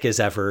bureaucratic as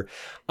ever.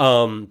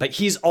 But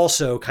he's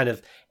also kind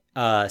of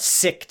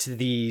sicked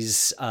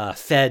these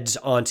feds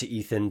onto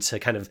Ethan to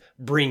kind of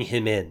bring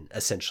him in,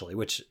 essentially,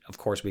 which of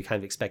course we kind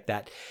of expect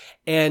that.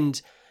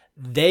 And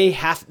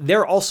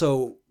they're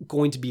also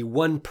going to be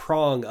one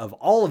prong of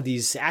all of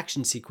these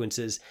action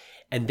sequences,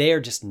 and they are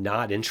just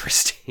not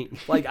interesting.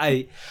 Like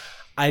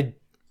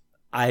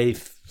I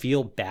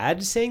feel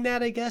bad saying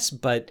that, I guess,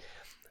 but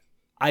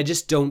I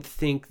just don't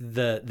think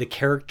the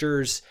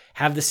characters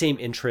have the same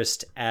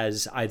interest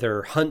as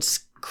either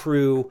Hunt's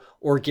crew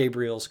or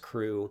Gabriel's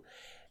crew.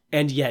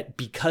 And yet,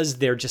 because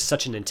they're just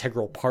such an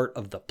integral part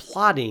of the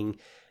plotting,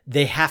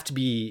 we have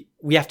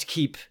to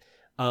keep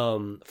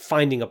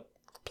finding a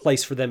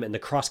place for them in the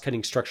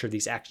cross-cutting structure of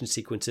these action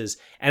sequences.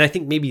 And I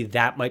think maybe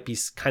that might be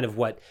kind of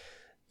what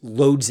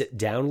loads it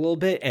down a little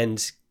bit,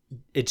 and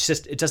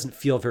it doesn't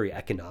feel very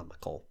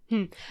economical.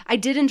 I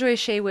did enjoy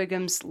Shea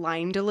Wiggum's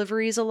line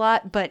deliveries a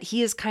lot, but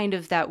he is kind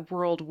of that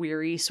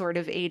world-weary sort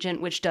of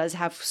agent, which does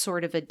have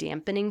sort of a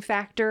dampening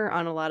factor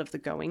on a lot of the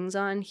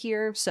goings-on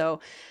here. So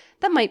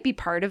that might be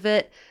part of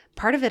it.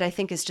 Part of it, I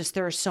think, is just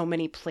there are so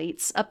many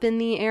plates up in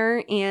the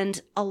air, and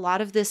a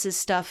lot of this is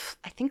stuff,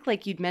 I think,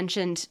 like you'd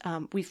mentioned,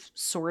 we've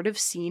sort of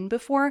seen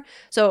before.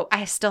 So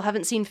I still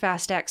haven't seen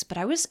Fast X, but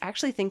I was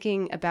actually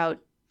thinking about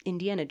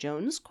Indiana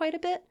Jones quite a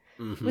bit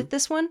with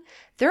this one.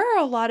 There are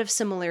a lot of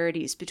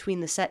similarities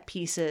between the set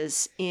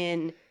pieces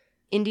in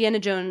Indiana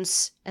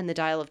Jones and the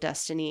Dial of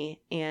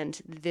Destiny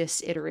and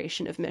this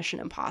iteration of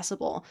Mission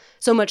Impossible.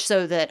 So much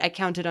so that I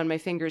counted on my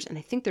fingers, and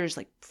I think there's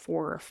like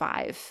 4 or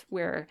 5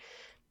 where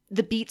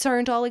the beats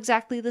aren't all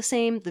exactly the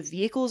same, the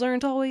vehicles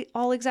aren't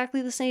all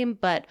exactly the same,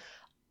 but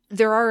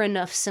there are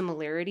enough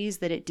similarities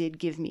that it did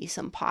give me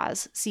some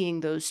pause seeing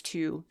those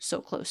two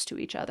so close to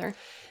each other.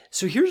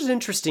 So here's an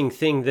interesting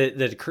thing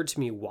that occurred to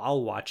me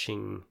while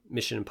watching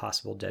Mission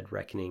Impossible Dead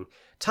Reckoning.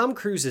 Tom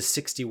Cruise is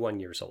 61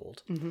 years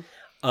old.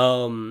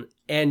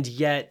 And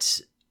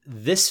yet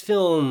this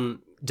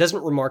film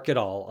doesn't remark at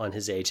all on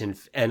his age.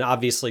 And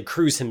obviously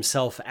Cruise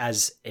himself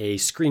as a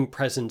screen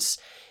presence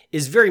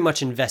is very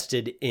much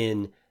invested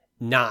in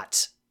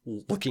not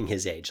looking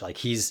his age. Like,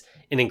 he's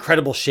in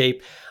incredible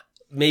shape.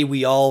 May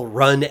we all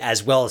run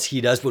as well as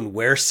he does when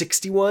we're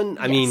 61.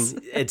 I mean,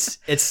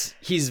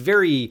 he's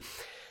very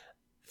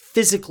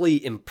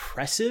physically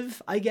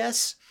impressive, I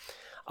guess.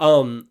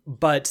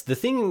 But the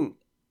thing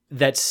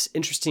that's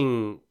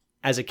interesting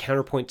as a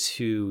counterpoint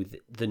to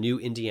the new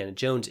Indiana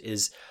Jones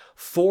is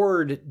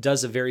Ford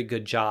does a very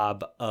good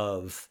job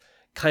of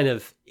kind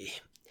of,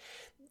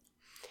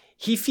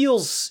 he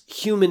feels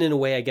human in a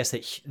way, I guess,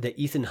 that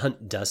Ethan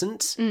Hunt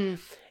doesn't.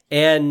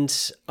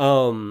 And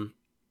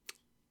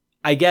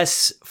I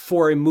guess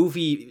for a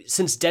movie,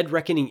 since Dead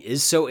Reckoning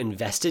is so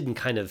invested in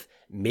kind of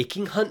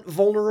making Hunt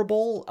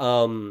vulnerable,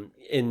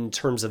 in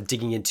terms of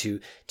digging into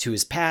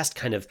his past,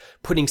 kind of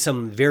putting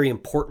some very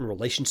important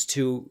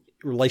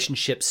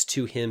relationships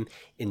to him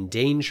in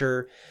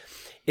danger.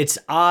 It's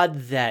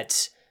odd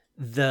that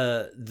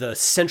the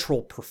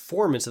central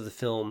performance of the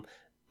film,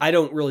 I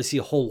don't really see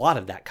a whole lot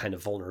of that kind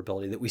of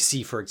vulnerability that we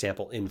see, for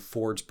example, in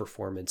Ford's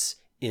performance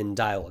in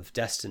Dial of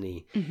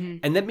Destiny.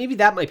 And that maybe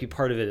that might be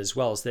part of it as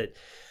well, is that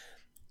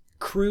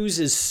Cruise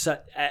is,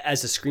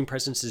 as a screen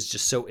presence, is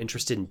just so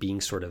interested in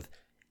being sort of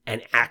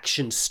an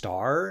action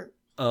star,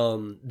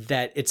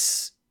 that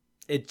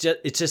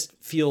it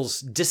just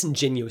feels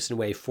disingenuous in a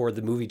way for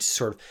the movie to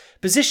sort of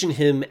position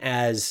him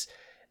as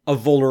a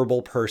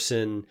vulnerable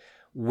person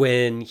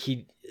when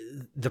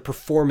the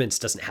performance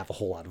doesn't have a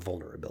whole lot of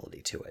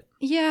vulnerability to it.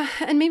 Yeah,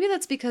 and maybe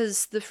that's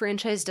because the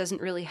franchise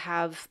doesn't really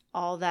have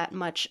all that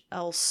much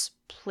else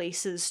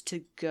places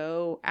to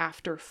go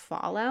after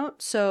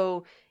Fallout.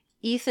 So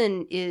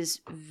Ethan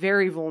is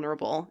very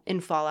vulnerable in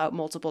Fallout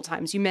multiple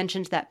times. You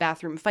mentioned that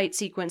bathroom fight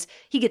sequence.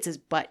 He gets his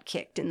butt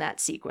kicked in that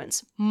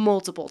sequence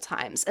multiple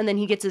times. And then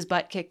he gets his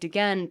butt kicked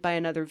again by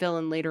another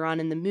villain later on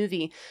in the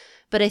movie.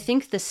 But I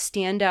think the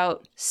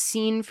standout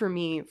scene for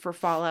me for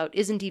Fallout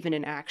isn't even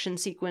an action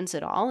sequence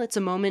at all. It's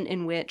a moment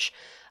in which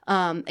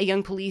a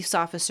young police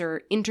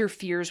officer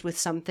interferes with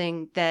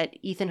something that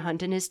Ethan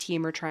Hunt and his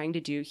team are trying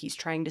to do. He's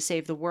trying to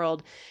save the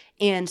world.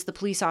 And the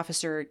police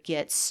officer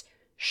gets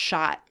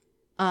shot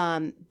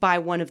by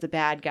one of the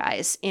bad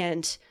guys.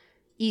 And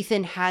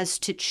Ethan has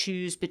to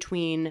choose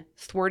between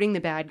thwarting the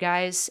bad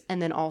guys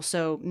and then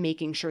also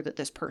making sure that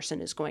this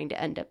person is going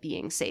to end up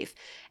being safe.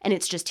 And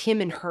it's just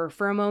him and her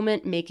for a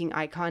moment making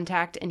eye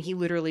contact, and he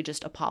literally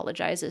just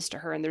apologizes to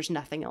her, and there's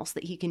nothing else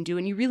that he can do.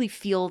 And you really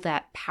feel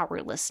that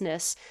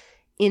powerlessness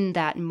in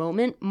that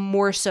moment,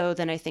 more so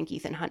than I think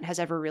Ethan Hunt has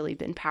ever really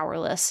been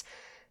powerless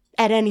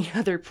at any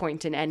other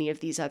point in any of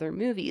these other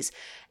movies.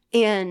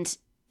 And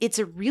it's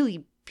a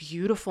really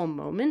beautiful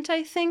moment,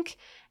 I think.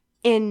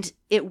 And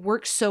it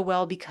works so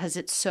well because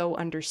it's so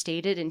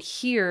understated. And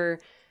here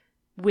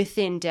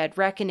within Dead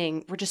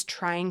Reckoning, we're just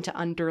trying to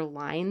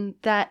underline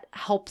that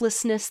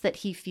helplessness that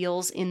he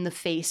feels in the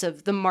face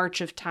of the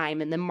march of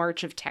time and the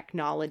march of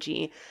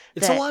technology.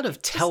 It's a lot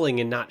of telling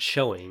and not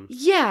showing.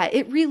 Yeah,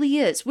 it really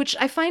is, which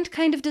I find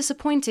kind of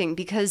disappointing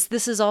because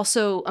this is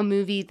also a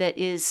movie that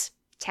is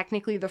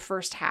technically the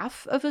first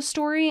half of a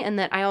story and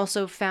that I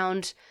also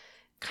found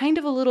kind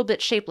of a little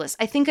bit shapeless.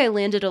 I think I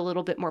landed a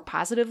little bit more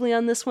positively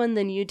on this one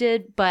than you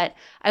did, but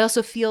I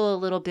also feel a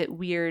little bit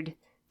weird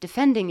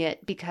defending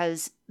it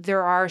because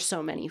there are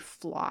so many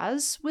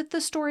flaws with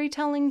the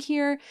storytelling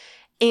here.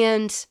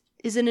 And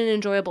is it an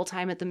enjoyable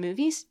time at the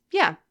movies?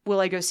 Yeah.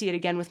 Will I go see it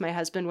again with my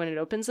husband when it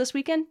opens this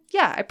weekend?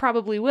 Yeah, I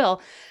probably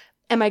will.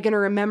 Am I going to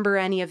remember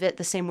any of it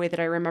the same way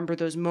that I remember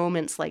those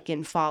moments like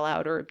in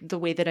Fallout or the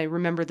way that I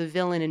remember the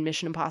villain in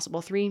Mission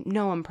Impossible 3?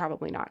 No, I'm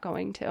probably not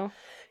going to.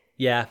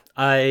 Yeah,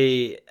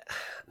 I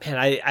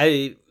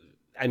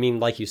mean,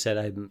 like you said,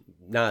 I'm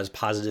not as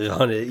positive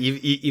on it,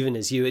 even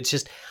as you. It's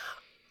just,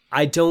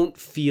 I don't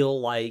feel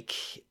like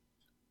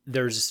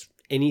there's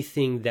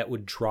anything that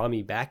would draw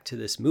me back to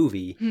this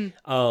movie.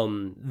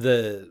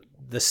 The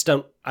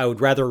stunt, I would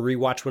rather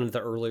rewatch one of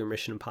the earlier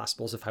Mission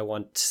Impossibles if I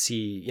want to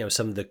see,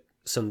 some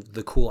of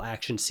the cool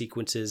action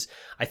sequences.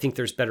 I think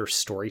there's better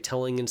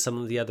storytelling in some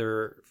of the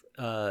other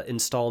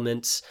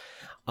installments.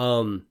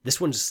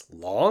 This one's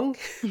long.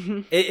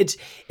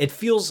 It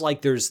feels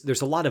like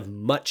there's a lot of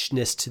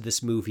muchness to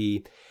this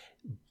movie,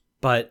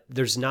 but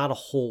there's not a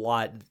whole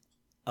lot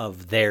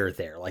of there.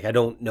 Like, I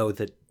don't know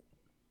that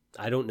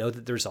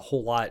there's a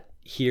whole lot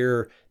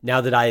here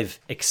now that I've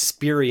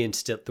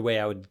experienced it the way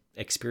I would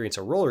experience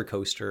a roller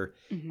coaster.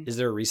 Is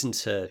there a reason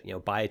to,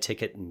 buy a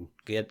ticket and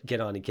get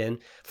on again?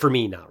 For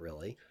me, not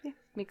really. Yeah,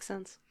 makes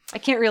sense. I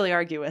can't really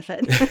argue with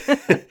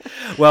it.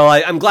 Well,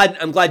 I'm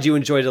glad you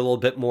enjoyed it a little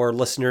bit more,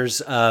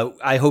 listeners.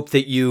 I hope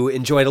that you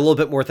enjoyed a little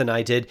bit more than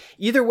I did.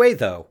 Either way,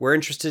 though, we're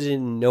interested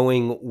in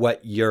knowing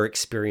what your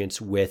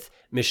experience with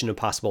Mission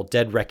Impossible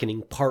Dead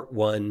Reckoning Part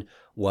 1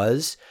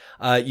 was.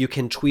 You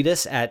can tweet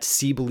us at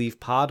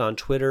CBelievePod on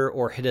Twitter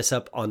or hit us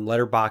up on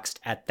Letterboxd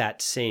at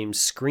that same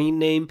screen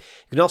name. You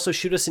can also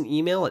shoot us an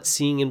email at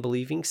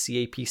seeingandbelieving,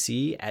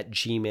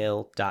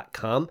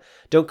 CAPC@gmail.com.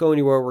 Don't go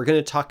anywhere. We're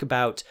going to talk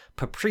about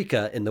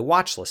Paprika in the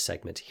watch list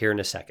segment here in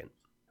a second.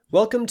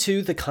 Welcome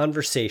to The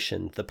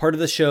Conversation, the part of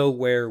the show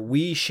where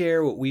we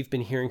share what we've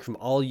been hearing from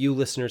all you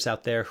listeners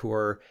out there who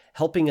are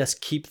helping us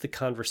keep the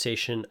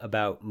conversation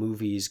about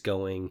movies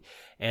going.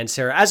 And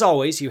Sarah, as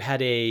always, you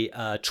had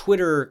a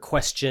Twitter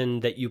question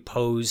that you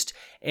posed.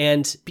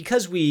 And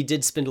because we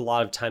did spend a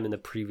lot of time in the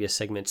previous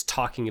segments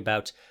talking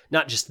about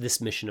not just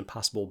this Mission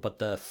Impossible, but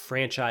the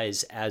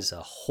franchise as a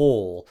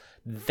whole,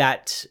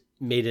 that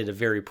made it a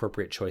very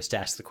appropriate choice to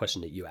ask the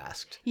question that you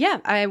asked.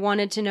 Yeah, I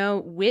wanted to know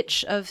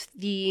which of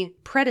the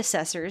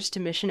predecessors to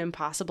Mission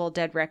Impossible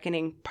Dead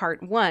Reckoning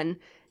Part 1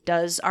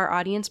 does our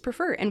audience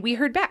prefer? And we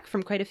heard back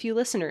from quite a few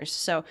listeners.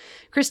 So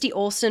Christy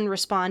Olson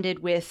responded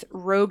with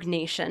Rogue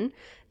Nation.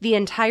 The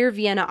entire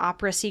Vienna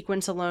opera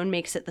sequence alone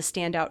makes it the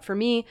standout for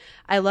me.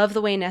 I love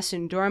the way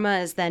Nessun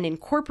Dorma is then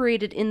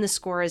incorporated in the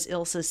score as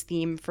Ilsa's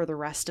theme for the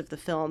rest of the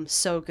film.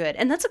 So good.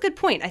 And that's a good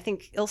point. I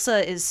think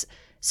Ilsa is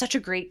such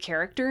a great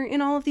character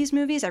in all of these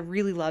movies. I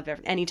really love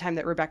any time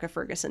that Rebecca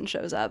Ferguson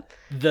shows up.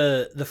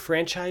 The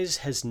franchise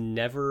has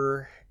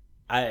never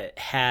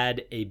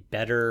had a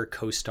better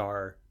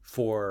co-star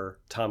for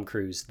Tom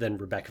Cruise than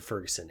Rebecca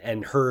Ferguson.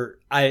 And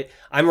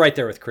I'm right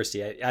there with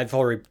Christy. I've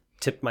already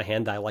tipped my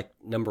hand that I like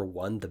number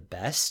 1 the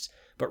best,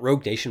 but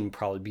Rogue Nation would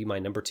probably be my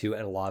number 2,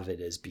 and a lot of it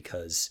is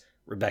because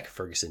Rebecca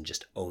Ferguson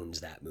just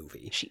owns that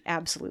movie. She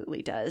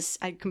absolutely does.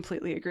 I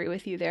completely agree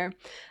with you there.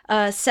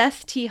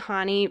 Seth T.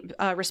 Hani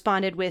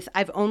responded with,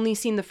 I've only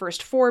seen the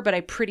first 4, but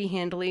I pretty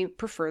handily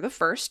prefer the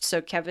first.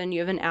 So Kevin, you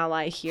have an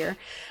ally here.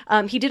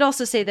 He did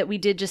also say that we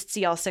did just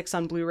see all 6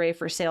 on Blu-ray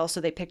for sale, so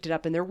they picked it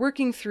up and they're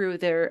working through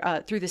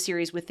through the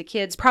series with the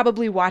kids,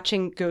 probably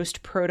watching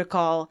Ghost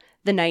Protocol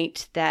the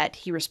night that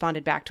he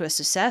responded back to us.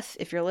 So Seth,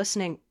 if you're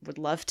listening, would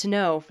love to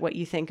know what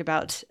you think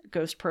about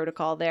Ghost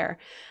Protocol there.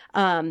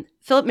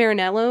 Philip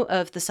Marinello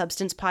of the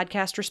Substance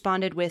Podcast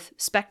responded with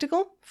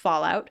Spectacle,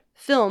 Fallout,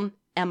 Film,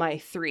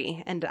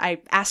 MI3. And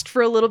I asked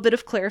for a little bit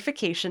of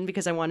clarification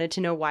because I wanted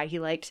to know why he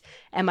liked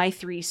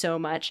MI3 so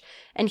much.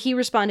 And he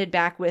responded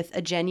back with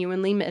A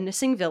Genuinely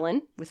Menacing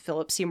Villain with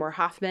Philip Seymour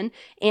Hoffman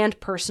and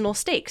Personal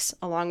Stakes,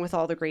 along with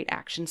all the great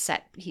action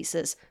set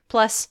pieces,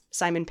 plus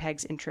Simon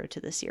Pegg's intro to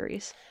the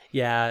series.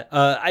 Yeah,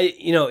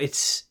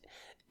 it's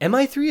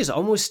MI3 is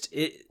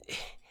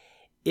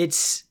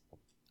it's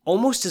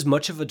almost as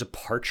much of a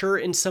departure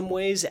in some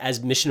ways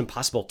as Mission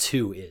Impossible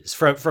 2 is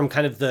from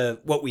kind of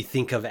what we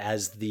think of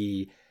as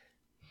the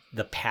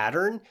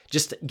pattern,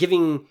 just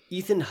giving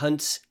Ethan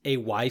Hunt a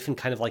wife and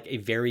kind of like a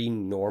very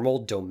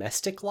normal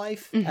domestic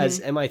life as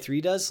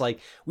MI3 does.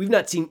 Like, we've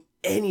not seen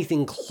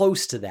anything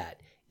close to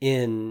that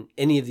in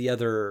any of the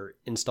other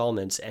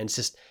installments. And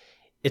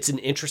it's an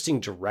interesting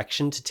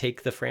direction to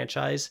take the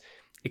franchise.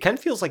 it kind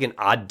of feels like an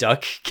odd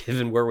duck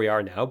given where we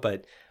are now,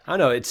 but I don't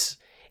know. It's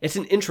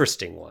an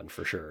interesting one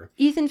for sure.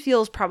 Ethan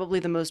feels probably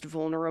the most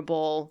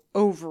vulnerable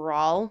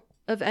overall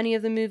of any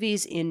of the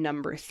movies in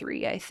number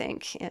 3, I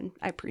think. And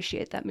I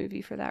appreciate that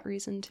movie for that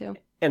reason too.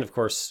 And of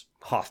course,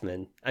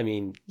 Hoffman. I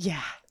mean,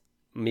 yeah.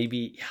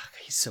 Maybe, yeah,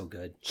 he's so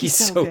good. He's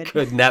so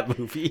good in that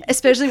movie.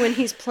 Especially when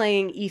he's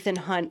playing Ethan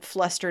Hunt,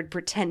 flustered,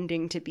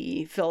 pretending to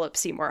be Philip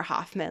Seymour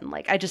Hoffman.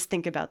 Like, I just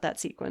think about that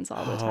sequence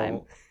all the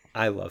time.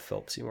 I love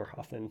Philip Seymour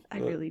Hoffman. I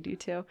really do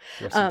too.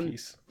 Rest in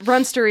peace.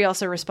 Ron Sturry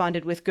also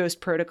responded with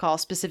Ghost Protocol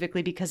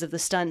specifically because of the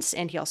stunts,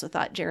 and he also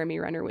thought Jeremy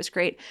Renner was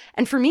great.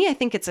 And for me, I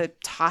think it's a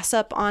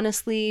toss-up,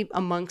 honestly,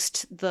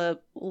 amongst the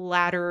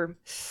latter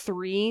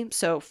 3,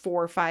 so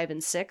 4, 5,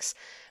 and 6.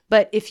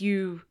 But if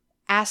you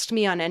asked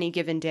me on any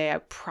given day, I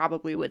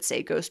probably would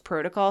say Ghost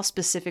Protocol,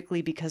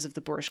 specifically because of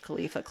the Burj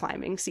Khalifa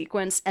climbing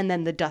sequence and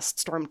then the dust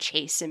storm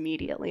chase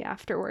immediately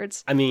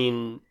afterwards. I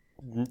mean,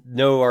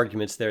 no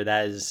arguments there.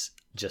 That is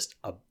just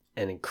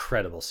an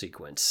incredible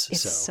sequence.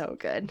 It's so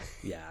good.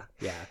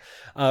 Yeah.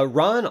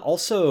 Ron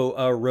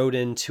also wrote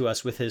in to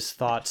us with his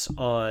thoughts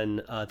on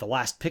The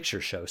Last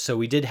Picture Show. So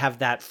we did have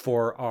that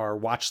for our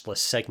watch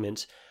list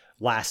segment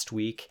last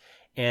week.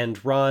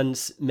 And Ron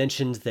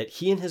mentioned that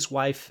he and his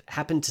wife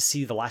happened to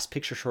see The Last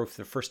Picture Show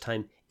for the first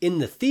time in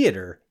the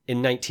theater in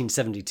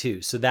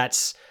 1972. So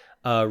that's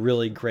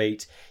really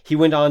great. He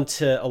went on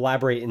to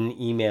elaborate in an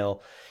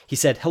email. He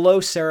said, "Hello,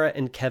 Sarah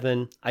and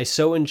Kevin. I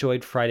so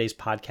enjoyed Friday's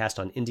podcast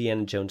on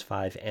Indiana Jones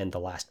 5 and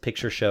The Last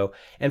Picture Show.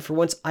 And for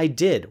once, I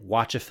did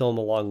watch a film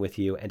along with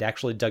you and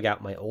actually dug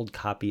out my old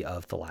copy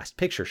of The Last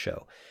Picture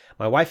Show.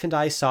 My wife and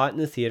I saw it in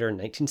the theater in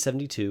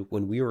 1972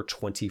 when we were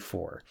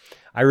 24.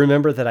 I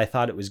remember that I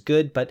thought it was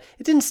good, but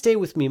it didn't stay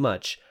with me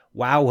much.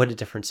 Wow, what a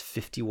difference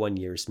 51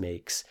 years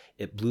makes.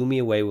 It blew me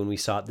away when we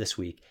saw it this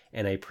week,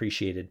 and I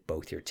appreciated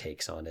both your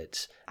takes on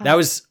it." That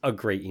was a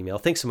great email.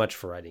 Thanks so much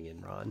for writing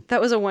in, Ron.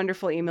 That was a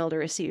wonderful email to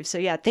receive. So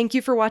yeah, thank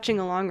you for watching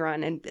along,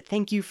 Ron, and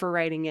thank you for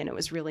writing in. It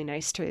was really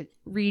nice to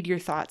read your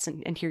thoughts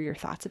and hear your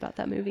thoughts about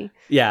that movie.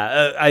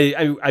 Yeah,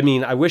 I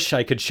mean, I wish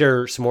I could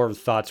share some more of the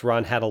thoughts.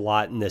 Ron had a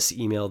lot in this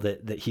email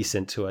that he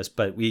sent to us,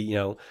 but we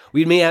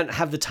may not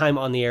have the time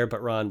on the air,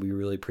 but Ron, we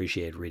really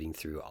appreciated reading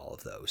through all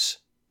of those.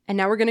 And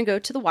now we're going to go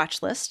to the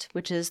watch list,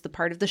 which is the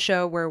part of the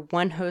show where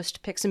one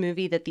host picks a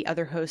movie that the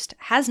other host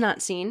has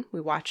not seen. We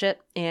watch it,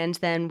 and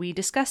then we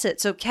discuss it.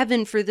 So,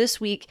 Kevin, for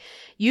this week,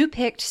 you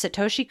picked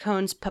Satoshi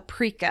Kon's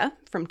Paprika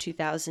from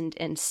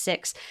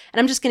 2006. And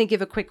I'm just going to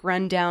give a quick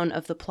rundown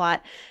of the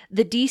plot.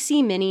 The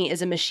DC Mini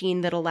is a machine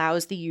that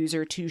allows the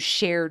user to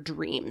share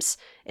dreams.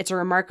 It's a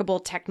remarkable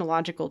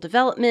technological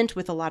development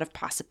with a lot of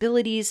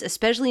possibilities,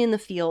 especially in the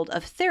field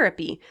of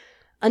therapy,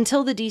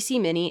 until the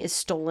DC Mini is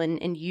stolen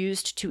and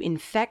used to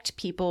infect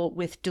people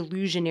with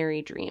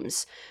delusionary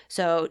dreams.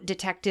 So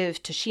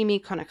Detective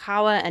Toshimi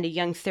Konakawa and a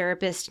young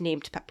therapist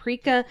named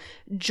Paprika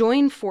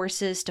join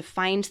forces to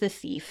find the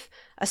thief,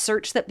 a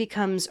search that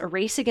becomes a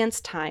race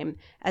against time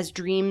as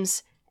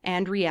dreams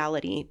and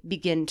reality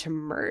begin to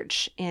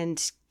merge.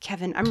 And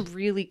Kevin, I'm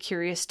really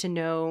curious to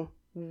know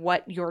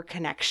what your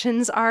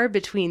connections are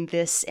between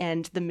this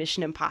and the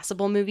Mission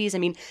Impossible movies. I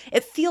mean,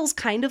 it feels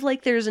kind of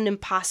like there's an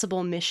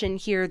impossible mission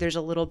here. There's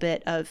a little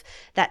bit of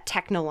that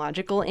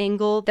technological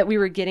angle that we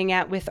were getting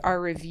at with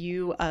our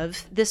review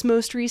of this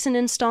most recent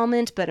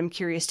installment, but I'm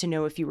curious to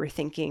know if you were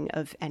thinking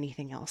of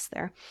anything else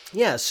there.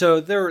 Yeah,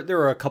 so there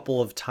are a couple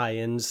of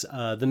tie-ins.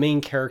 The main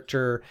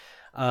character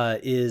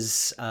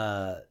is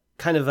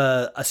kind of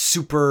a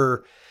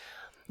super...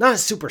 not a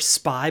super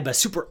spy, but a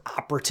super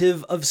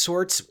operative of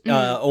sorts.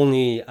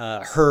 Only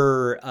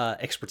her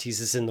expertise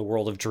is in the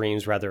world of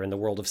dreams rather in the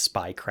world of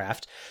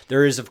spycraft.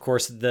 There is, of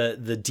course,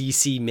 the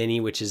DC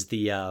Mini, which is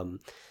the...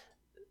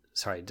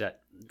 sorry, did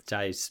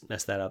I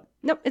mess that up?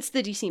 Nope, it's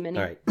the DC Mini.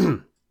 All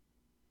right.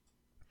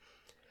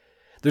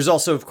 There's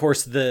also, of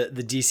course, the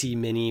DC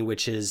Mini,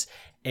 which is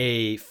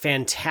a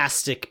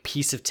fantastic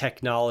piece of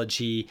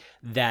technology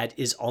that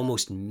is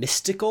almost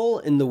mystical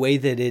in the way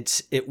that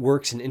it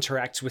works and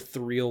interacts with the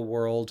real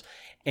world.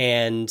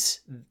 And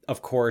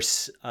of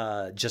course,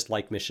 just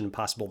like Mission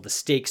Impossible, the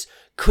stakes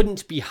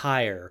couldn't be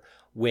higher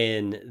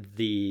when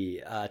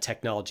the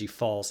technology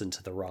falls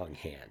into the wrong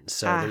hands.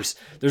 So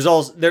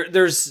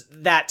there's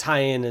that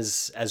tie-in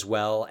as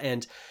well.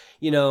 And,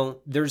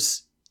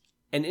 there's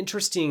an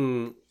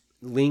interesting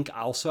link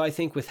also, I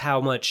think, with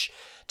how much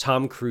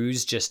Tom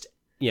Cruise just,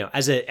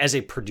 as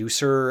a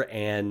producer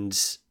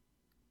and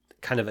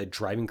kind of a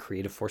driving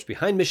creative force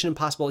behind Mission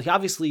Impossible,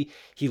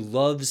 he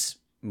loves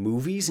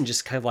movies and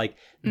just kind of like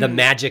the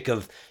magic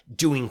of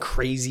doing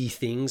crazy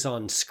things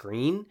on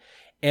screen.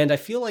 And I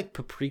feel like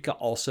Paprika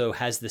also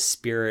has the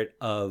spirit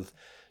of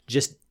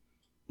just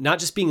not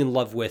just being in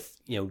love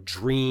with,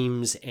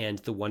 dreams and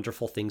the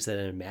wonderful things that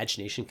an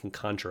imagination can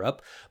conjure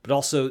up, but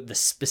also the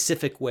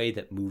specific way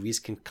that movies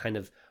can kind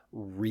of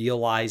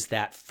realize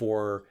that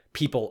for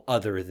people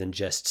other than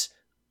just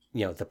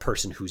the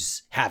person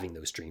who's having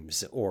those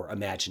dreams or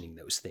imagining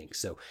those things.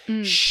 So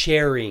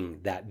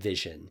sharing that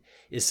vision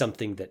is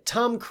something that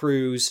Tom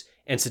Cruise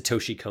and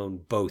Satoshi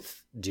Kon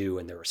both do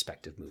in their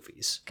respective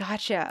movies.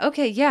 Gotcha.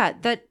 Okay, yeah,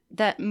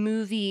 that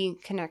movie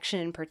connection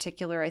in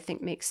particular I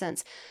think makes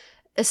sense.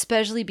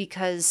 Especially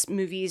because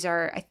movies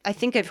are, I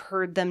think I've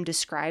heard them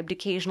described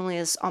occasionally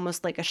as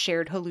almost like a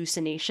shared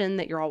hallucination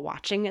that you're all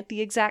watching at the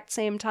exact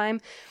same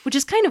time, which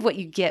is kind of what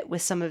you get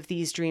with some of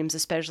these dreams,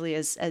 especially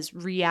as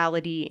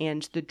reality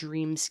and the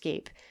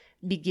dreamscape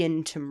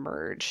begin to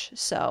merge.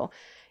 So,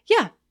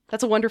 yeah,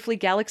 that's a wonderfully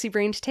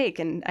galaxy-brained take,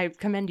 and I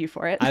commend you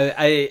for it.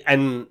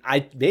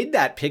 I made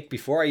that pick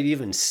before I'd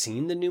even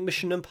seen the new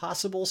Mission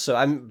Impossible, so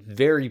I'm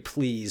very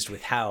pleased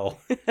with how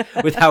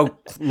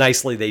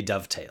nicely they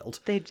dovetailed.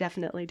 They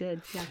definitely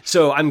did, yeah.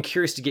 So I'm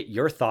curious to get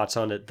your thoughts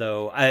on it,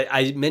 though.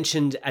 I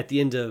mentioned at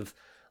the end of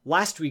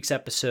last week's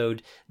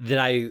episode that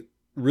I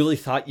really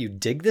thought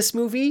you'd dig this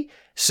movie.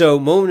 So,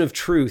 moment of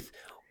truth,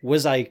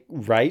 was I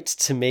right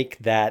to make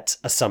that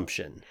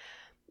assumption?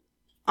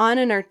 On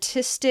an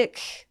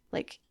artistic,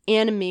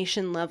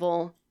 animation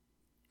level,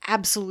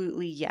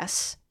 absolutely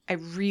yes. I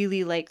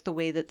really like the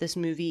way that this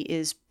movie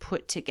is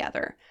put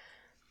together.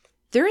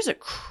 There is a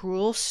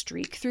cruel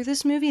streak through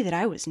this movie that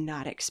I was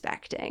not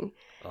expecting.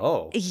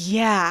 Oh.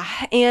 Yeah,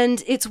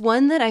 and it's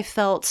one that I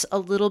felt a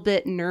little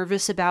bit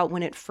nervous about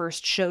when it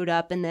first showed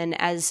up, and then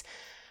as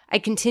I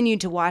continued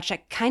to watch,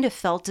 I kind of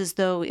felt as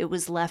though it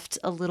was left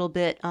a little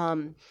bit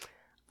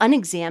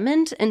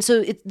unexamined. And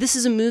so this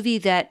is a movie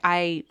that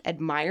I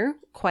admire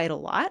quite a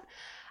lot.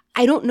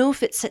 I don't know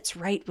if it sits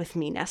right with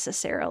me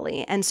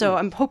necessarily. And so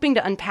I'm hoping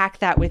to unpack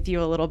that with you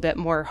a little bit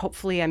more.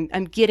 Hopefully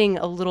I'm getting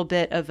a little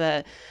bit of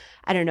a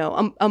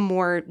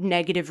more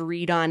negative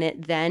read on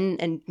it then,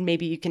 and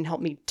maybe you can help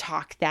me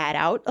talk that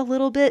out a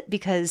little bit,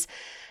 because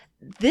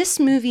this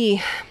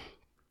movie,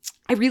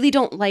 I really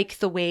don't like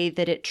the way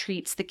that it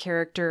treats the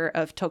character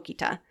of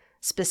Tokita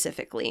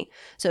specifically.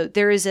 So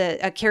there is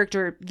a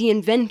character, the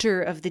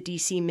inventor of the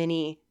DC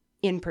Mini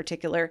in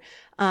particular,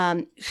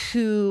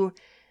 who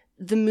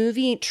the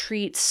movie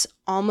treats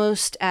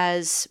almost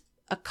as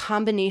a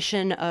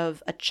combination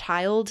of a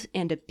child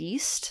and a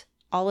beast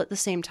all at the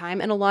same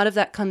time. And a lot of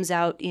that comes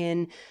out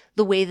in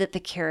the way that the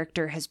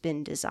character has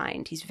been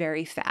designed. He's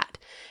very fat.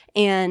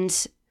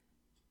 And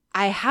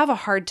I have a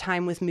hard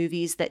time with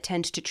movies that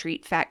tend to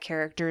treat fat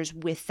characters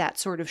with that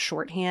sort of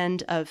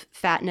shorthand of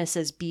fatness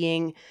as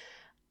being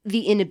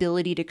the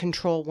inability to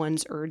control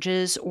one's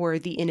urges, or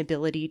the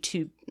inability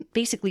to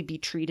basically be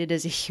treated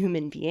as a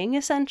human being,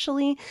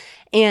 essentially.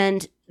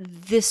 And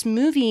this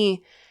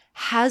movie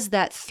has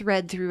that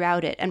thread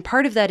throughout it. And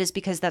part of that is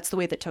because that's the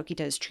way that Tokita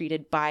is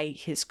treated by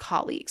his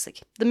colleagues.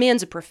 The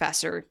man's a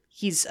professor.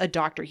 He's a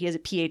doctor. He has a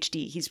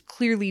PhD. He's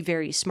clearly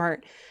very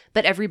smart.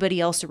 But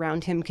everybody else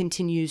around him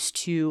continues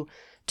to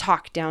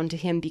talk down to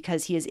him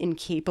because he is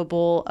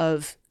incapable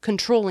of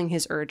controlling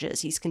his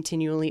urges. He's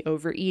continually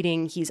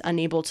overeating. He's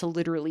unable to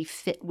literally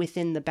fit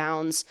within the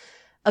bounds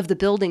of the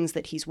buildings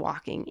that he's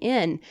walking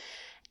in.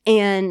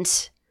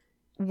 And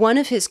one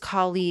of his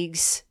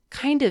colleagues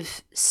kind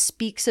of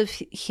speaks of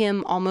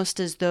him almost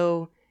as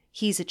though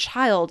he's a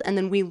child. And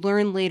then we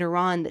learn later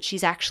on that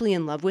she's actually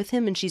in love with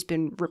him, and she's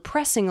been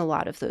repressing a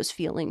lot of those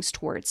feelings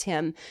towards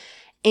him.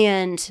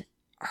 And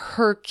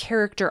her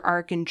character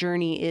arc and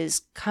journey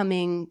is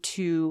coming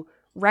to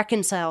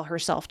reconcile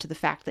herself to the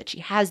fact that she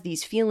has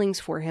these feelings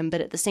for him, but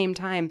at the same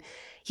time,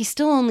 he's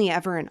still only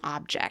ever an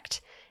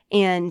object.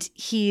 And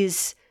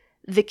he's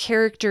the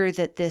character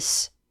that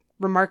this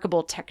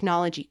remarkable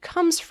technology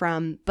comes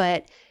from,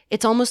 but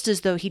it's almost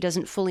as though he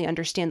doesn't fully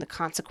understand the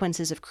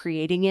consequences of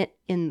creating it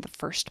in the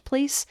first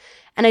place.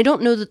 And I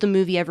don't know that the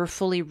movie ever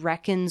fully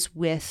reckons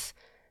with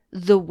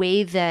the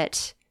way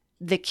that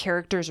the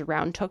characters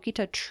around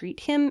Tokita treat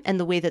him and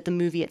the way that the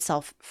movie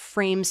itself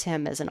frames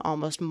him as an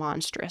almost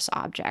monstrous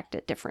object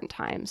at different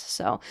times.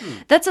 So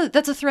that's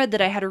a thread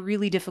that I had a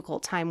really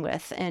difficult time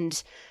with,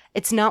 and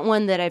it's not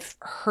one that I've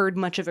heard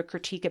much of a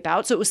critique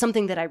about. So it was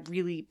something that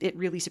it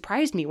really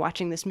surprised me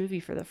watching this movie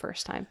for the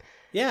first time.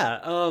 Yeah.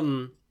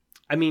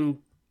 I mean,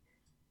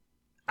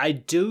 I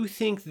do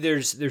think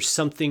there's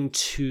something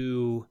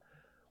to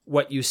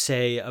what you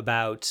say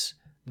about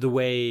the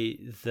way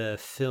the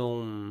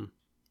film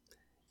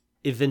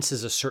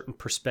evinces a certain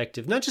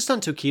perspective, not just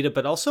on Tokita,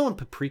 but also on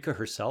Paprika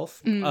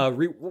herself.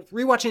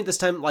 Rewatching it this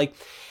time,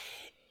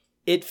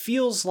 it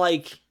feels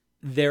like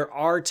there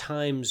are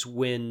times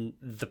when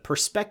the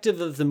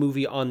perspective of the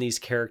movie on these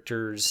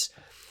characters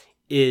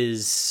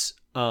is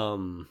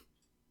not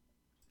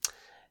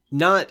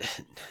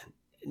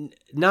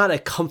a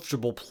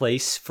comfortable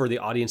place for the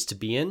audience to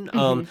be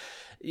in.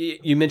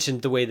 You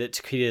mentioned the way that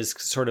Tokita is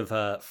sort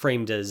of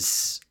framed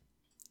as,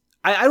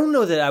 I don't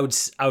know that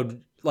I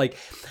would like.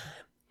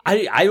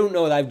 I don't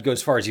know that I would go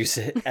as far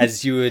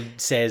as you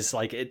would say as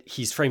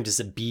he's framed as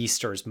a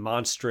beast or as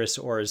monstrous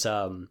or as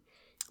a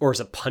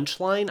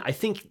punchline. I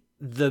think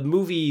the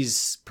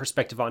movie's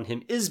perspective on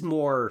him is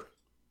more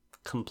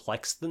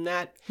complex than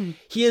that.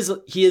 He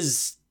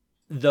is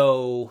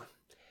though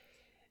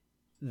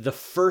the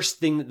first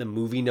thing that the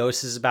movie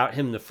notices about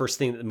him, the first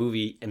thing that the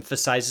movie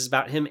emphasizes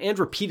about him and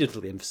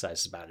repeatedly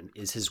emphasizes about him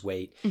is his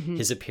weight,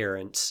 his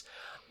appearance.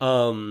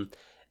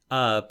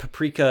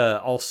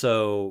 Paprika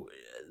also,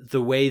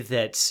 the way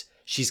that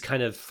she's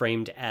kind of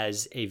framed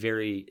as a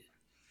very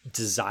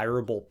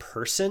desirable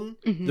person,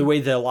 the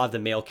way that a lot of the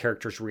male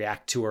characters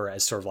react to her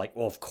as sort of like,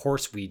 well, of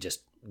course we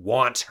just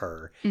want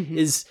her,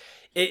 is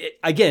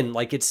again,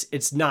 like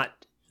it's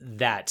not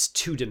that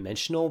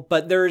two-dimensional,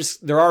 but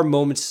there are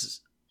moments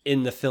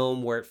in the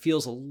film where it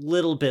feels a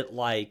little bit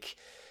like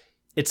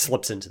it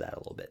slips into that a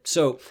little bit.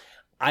 So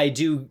I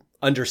do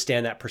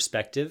understand that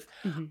perspective.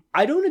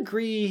 I don't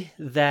agree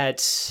that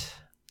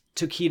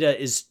Tokita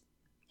is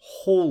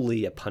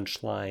wholly a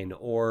punchline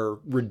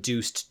or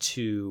reduced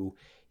to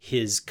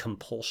his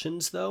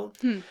compulsions, though.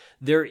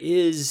 There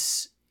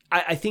is,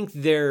 I think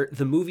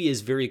the movie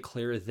is very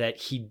clear that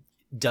he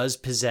does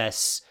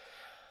possess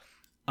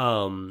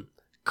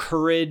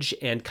courage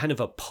and kind of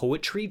a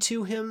poetry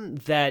to him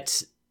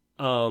that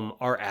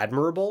are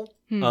admirable,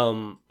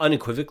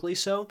 unequivocally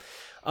so.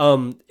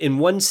 In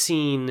one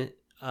scene,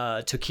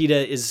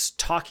 Tokita is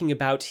talking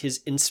about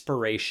his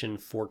inspiration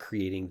for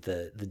creating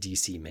the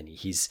DC Mini.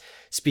 He's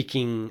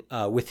speaking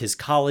with his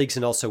colleagues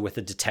and also with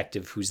a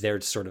detective who's there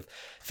to sort of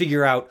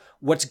figure out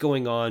what's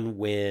going on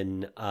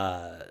when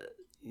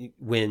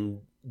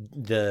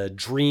the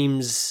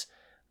dreams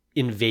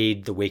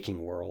invade the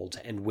waking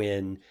world, and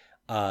when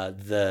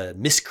the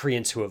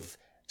miscreants who have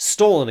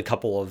stolen a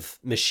couple of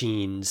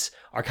machines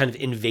are kind of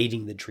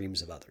invading the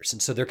dreams of others. And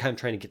so they're kind of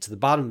trying to get to the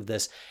bottom of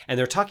this, and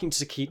they're talking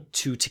to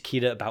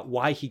Tokita about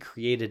why he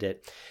created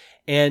it.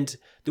 And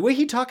the way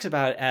he talks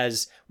about it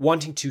as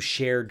wanting to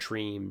share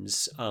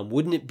dreams,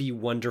 wouldn't it be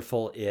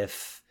wonderful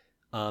if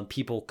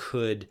people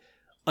could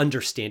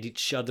understand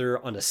each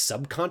other on a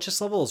subconscious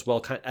level as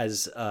well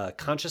as a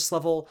conscious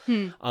level?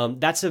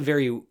 That's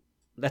a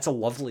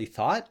lovely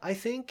thought, I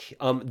think.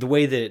 The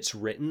way that it's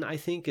written, I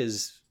think,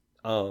 is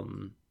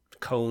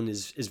Cohn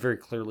is very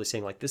clearly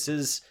saying, like, this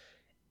is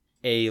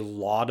a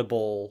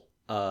laudable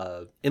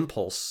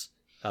impulse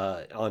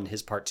on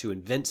his part to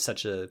invent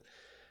such a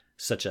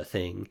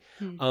thing.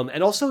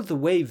 And also the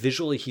way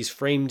visually he's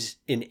framed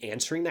in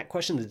answering that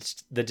question.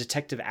 The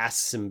detective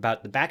asks him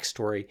about the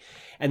backstory,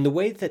 and the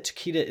way that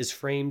Tokita is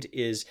framed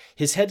is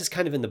his head is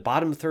kind of in the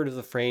bottom third of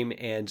the frame,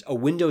 and a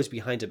window is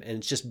behind him, and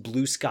it's just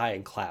blue sky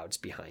and clouds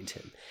behind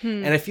him.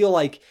 And I feel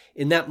like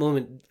in that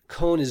moment,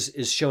 Cohn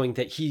is showing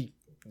that he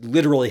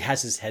literally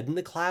has his head in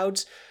the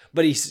clouds,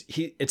 but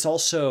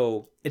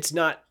it's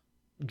not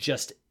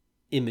just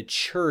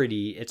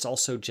immaturity, it's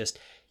also just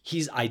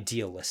he's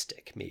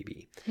idealistic,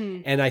 maybe.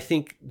 And I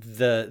think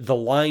the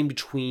line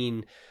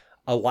between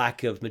a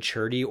lack of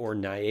maturity or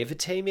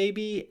naivete,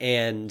 maybe,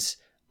 and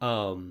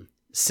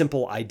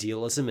simple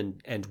idealism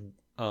and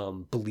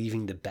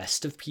believing the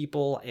best of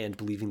people and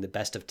believing the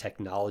best of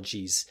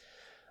technology's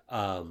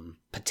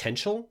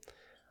potential,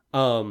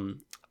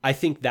 I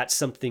think that's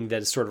something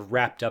that is sort of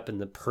wrapped up in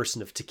the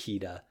person of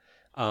Tokita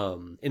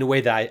in a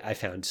way that I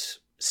found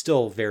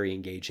still very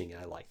engaging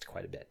and I liked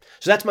quite a bit.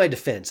 So that's my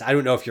defense. I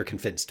don't know if you're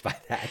convinced by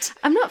that.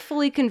 I'm not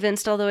fully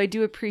convinced, although I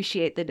do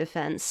appreciate the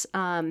defense.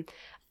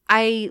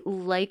 I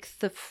like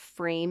the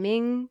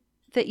framing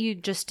that you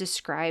just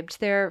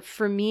described there.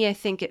 For me, I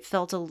think it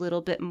felt a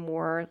little bit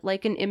more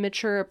like an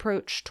immature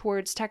approach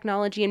towards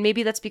technology. And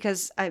maybe that's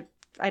because I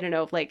don't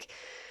know, like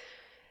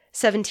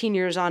 17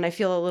 years on, I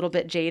feel a little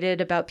bit jaded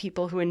about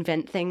people who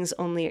invent things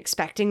only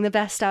expecting the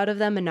best out of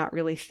them and not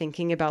really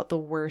thinking about the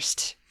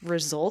worst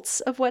results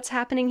of what's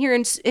happening here.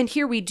 And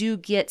here we do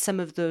get some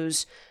of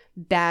those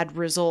bad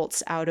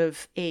results out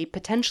of a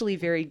potentially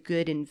very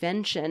good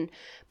invention.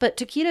 But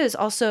Tokita is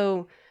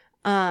also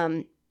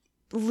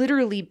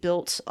literally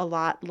built a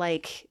lot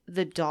like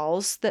the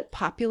dolls that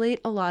populate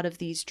a lot of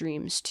these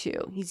dreams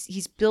too.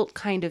 He's built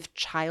kind of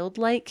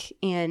childlike,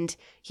 and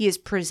he is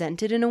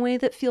presented in a way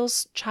that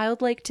feels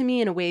childlike to me,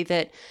 in a way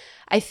that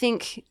I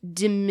think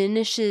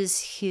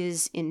diminishes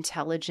his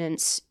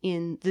intelligence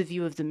in the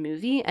view of the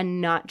movie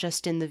and not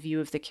just in the view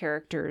of the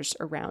characters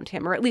around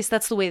him. Or at least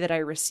that's the way that I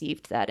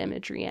received that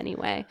imagery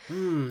anyway.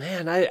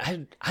 Man,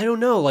 I don't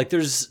know. Like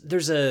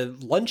there's a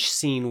lunch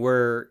scene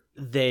where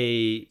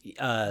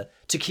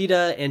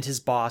Tokita and his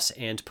boss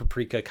and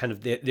Paprika kind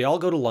of, they all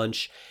go to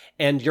lunch,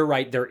 and you're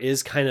right, there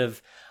is kind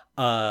of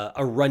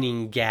a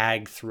running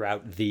gag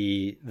throughout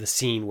the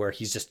scene where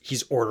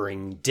he's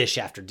ordering dish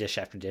after dish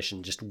after dish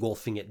and just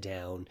wolfing it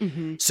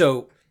down.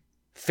 So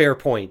fair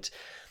point.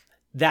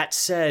 That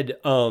said,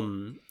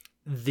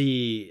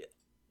 the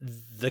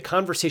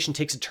conversation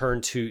takes a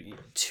turn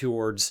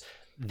towards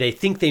they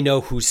think they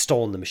know who's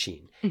stolen the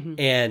machine,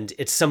 and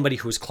it's somebody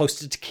who was close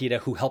to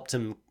Tokita who helped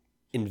him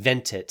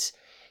invent it.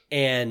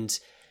 And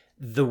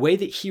the way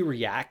that he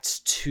reacts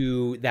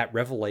to that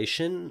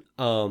revelation,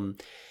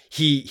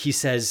 he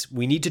says,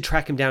 we need to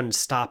track him down and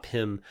stop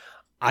him.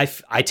 I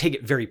take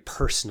it very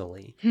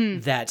personally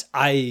that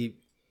I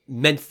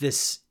meant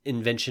this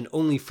invention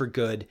only for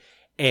good,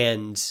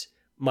 and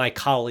my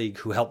colleague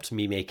who helped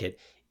me make it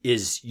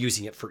is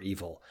using it for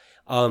evil.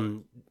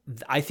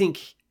 I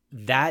think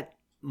that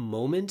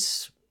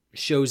moments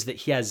shows that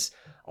he has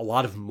a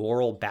lot of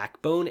moral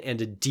backbone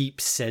and a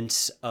deep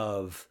sense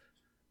of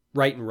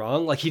right and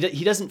wrong. Like he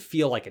doesn't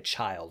feel like a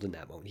child in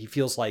that moment. He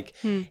feels like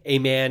a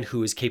man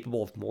who is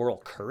capable of moral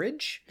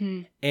courage.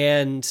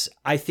 And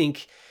I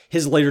think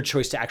his later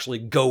choice to actually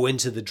go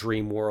into the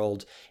dream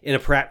world in a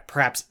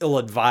perhaps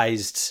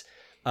ill-advised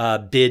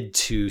bid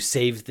to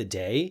save the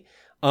day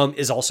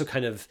is also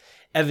kind of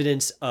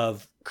evidence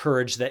of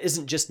courage that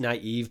isn't just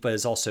naive, but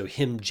is also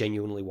him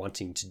genuinely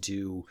wanting to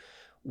do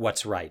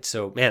what's right.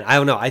 So, man, I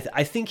don't know.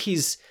 I think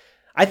he's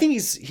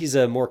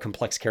a more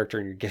complex character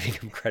than you're giving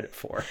him credit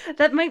for.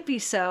 That might be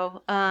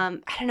so. I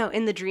don't know.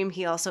 In the dream,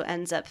 he also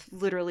ends up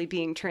literally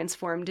being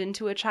transformed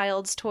into a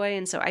child's toy.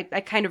 And so I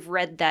kind of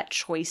read that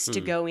choice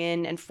to go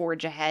in and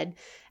forge ahead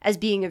as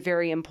being a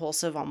very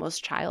impulsive,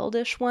 almost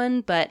childish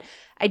one. But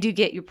I do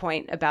get your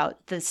point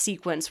about the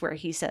sequence where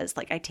he says,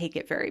 like, I take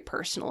it very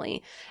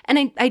personally.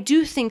 And I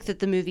do think that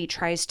the movie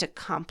tries to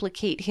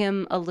complicate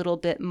him a little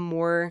bit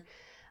more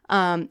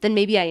than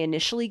maybe I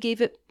initially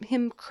gave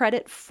him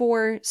credit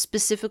for,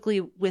 specifically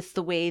with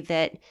the way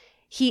that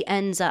he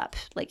ends up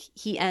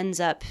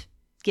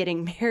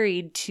getting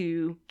married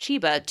to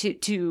Chiba,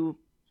 to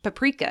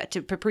Paprika,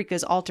 to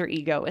Paprika's alter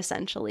ego,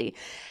 essentially.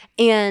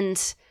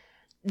 And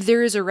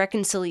there is a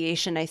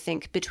reconciliation, I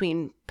think,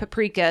 between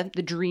Paprika,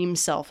 the dream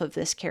self of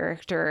this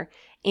character,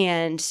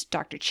 and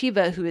Dr.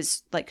 Chiba, who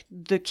is like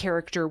the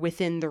character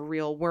within the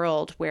real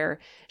world, where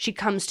she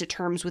comes to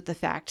terms with the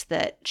fact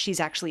that she's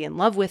actually in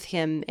love with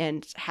him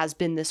and has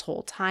been this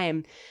whole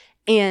time.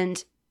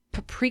 And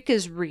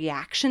Paprika's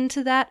reaction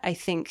to that, I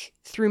think,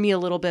 threw me a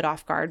little bit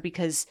off guard,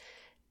 because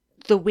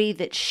the way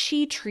that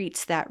she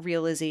treats that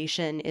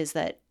realization is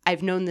that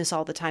I've known this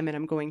all the time and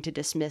I'm going to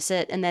dismiss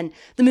it. And then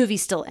the movie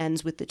still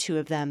ends with the two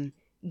of them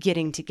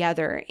getting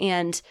together.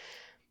 And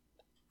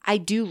I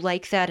do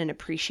like that and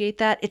appreciate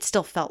that. It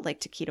still felt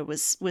like Takedo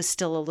was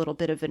still a little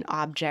bit of an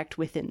object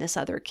within this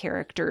other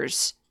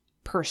character's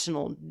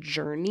personal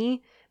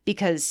journey,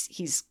 because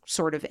he's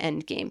sort of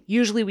endgame.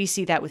 Usually we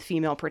see that with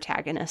female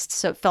protagonists,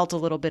 so it felt a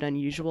little bit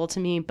unusual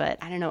to me, but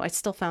I don't know, I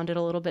still found it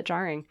a little bit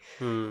jarring.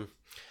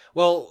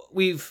 Well,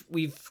 we've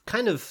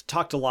kind of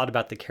talked a lot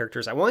about the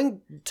characters. I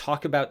want to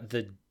talk about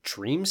the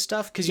dream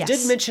stuff, because you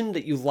did mention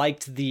that you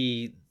liked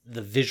the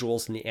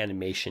visuals and the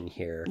animation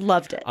here.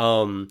 Loved it.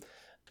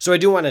 So I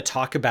do want to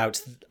talk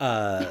about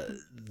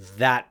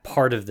that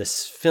part of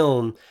this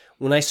film.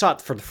 When I saw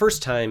it for the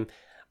first time,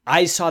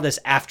 I saw this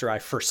after I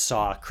first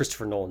saw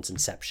Christopher Nolan's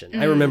Inception.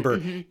 I remember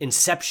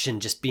Inception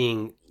just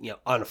being,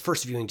 on a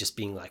first viewing, just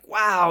being like,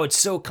 wow, it's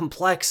so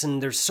complex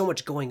and there's so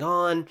much going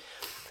on.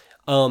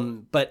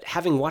 But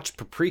having watched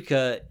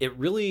Paprika, it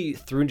really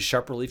threw into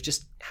sharp relief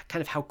just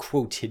kind of how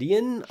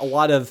quotidian a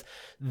lot of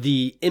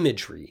the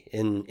imagery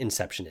in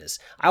Inception is.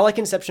 I like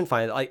Inception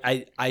fine.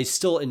 I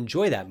still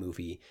enjoy that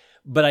movie,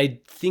 but I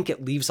think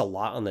it leaves a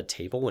lot on the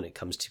table when it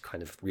comes to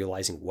kind of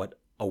realizing what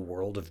a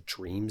world of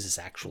dreams is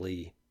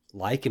actually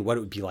like and what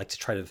it would be like to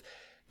try to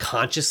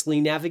consciously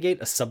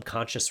navigate a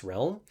subconscious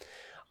realm.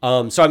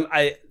 So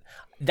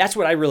that's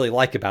what I really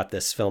like about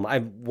this film. I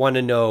want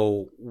to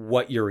know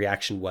what your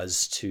reaction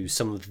was to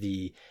some of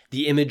the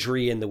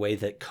imagery and the way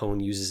that Cohn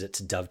uses it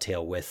to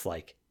dovetail with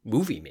like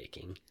movie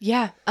making.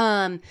 Yeah.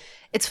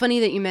 It's funny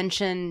that you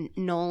mention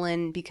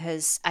Nolan,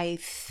 because I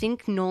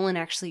think Nolan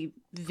actually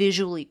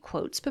visually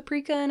quotes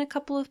Paprika in a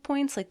couple of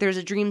points. Like there's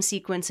a dream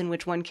sequence in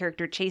which one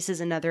character chases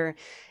another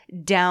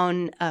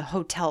down a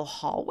hotel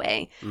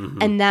hallway.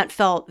 And that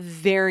felt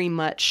very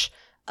much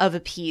of a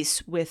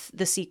piece with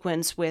the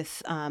sequence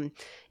with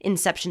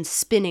Inception's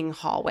spinning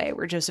hallway,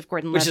 where Joseph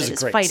Gordon-Levitt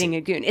is fighting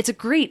a goon. It's a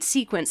great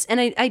sequence. And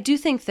I do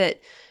think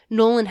that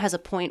Nolan has a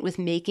point with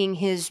making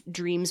his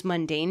dreams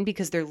mundane,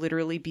 because they're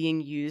literally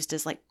being used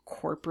as like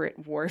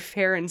corporate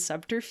warfare and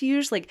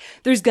subterfuge. Like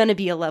there's going to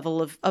be a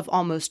level of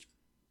almost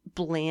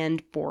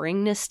bland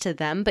boringness to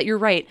them. But you're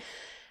right.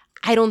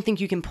 I don't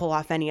think you can pull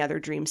off any other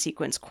dream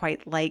sequence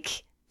quite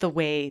like the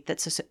way that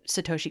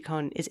Satoshi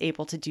Kon is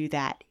able to do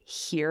that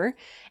here.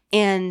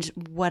 And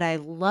what I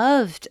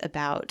loved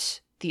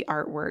about the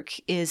artwork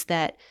is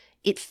that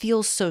it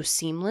feels so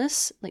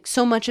seamless. Like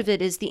so much of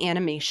it is the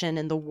animation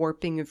and the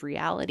warping of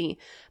reality,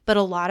 but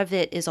a lot of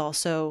it is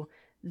also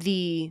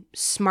the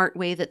smart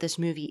way that this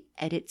movie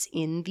edits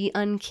in the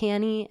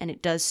uncanny, and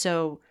it does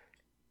so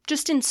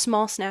just in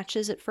small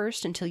snatches at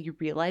first until you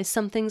realize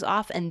something's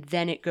off, and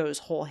then it goes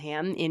whole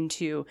ham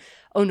into,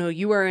 oh no,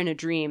 you are in a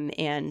dream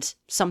and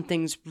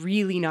something's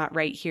really not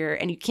right here,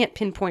 and you can't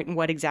pinpoint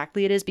what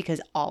exactly it is because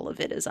all of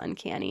it is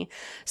uncanny.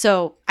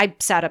 So I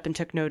sat up and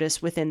took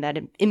notice within that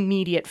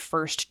immediate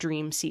first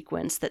dream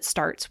sequence that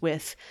starts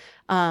with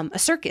a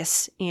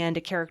circus and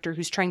a character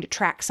who's trying to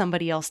track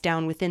somebody else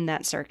down within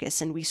that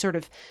circus. And we sort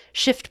of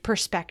shift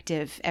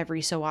perspective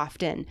every so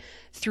often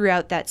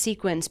throughout that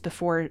sequence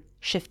before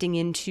shifting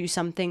into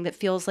something that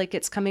feels like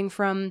it's coming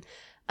from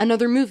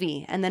another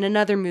movie and then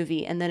another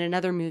movie and then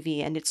another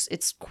movie. And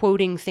it's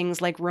quoting things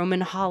like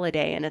Roman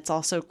Holiday, and it's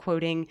also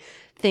quoting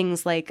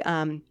things like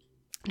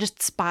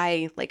just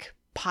spy, like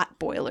pot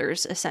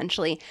boilers,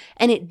 essentially.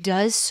 And it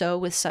does so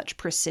with such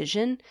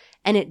precision,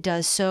 and it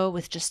does so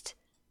with just,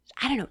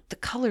 I don't know, the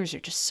colors are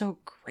just so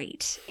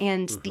great.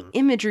 And the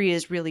imagery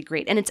is really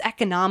great. And it's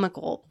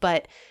economical,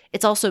 but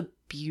it's also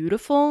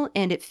beautiful.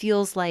 And it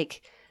feels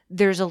like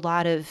there's a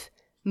lot of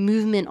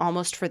movement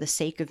almost for the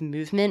sake of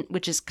movement,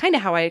 which is kind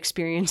of how I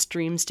experienced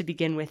Dreams to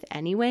begin with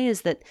anyway,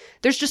 is that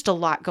there's just a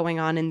lot going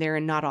on in there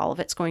and not all of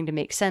it's going to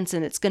make sense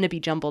and it's going to be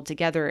jumbled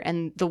together.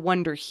 And the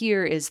wonder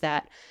here is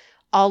that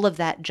all of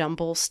that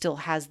jumble still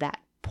has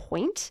that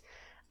point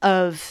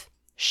of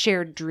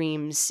shared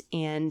dreams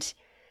and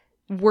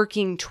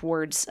working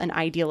towards an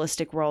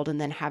idealistic world, and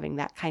then having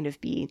that kind of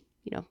be,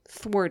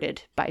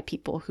 thwarted by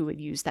people who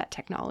would use that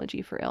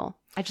technology for ill.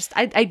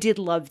 I did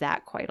love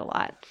that quite a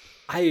lot.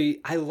 I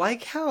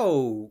like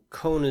how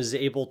Cohn is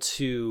able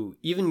to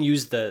even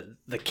use the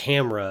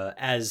camera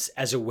as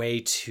a way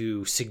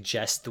to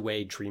suggest the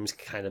way dreams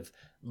kind of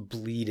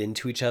bleed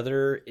into each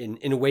other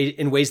in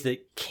ways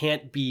that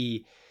can't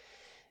be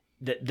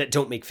that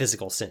don't make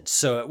physical sense.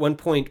 So at one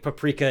point,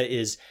 Paprika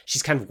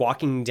she's kind of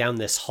walking down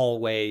this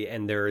hallway,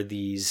 and there are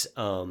these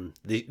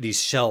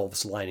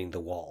shelves lining the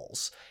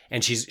walls,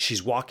 and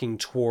she's walking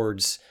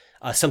towards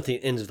something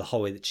at the end of the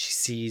hallway that she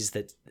sees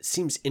that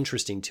seems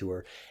interesting to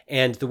her.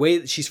 And the way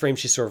that she's framed,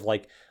 she's sort of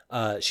like,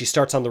 she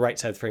starts on the right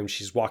side of the frame,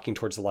 she's walking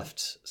towards the left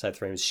side of the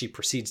frame, she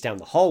proceeds down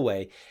the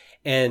hallway,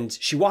 and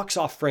she walks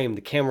off frame,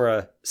 the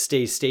camera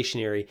stays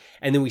stationary,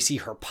 and then we see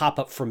her pop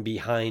up from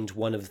behind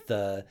one of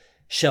the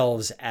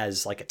shelves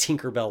as like a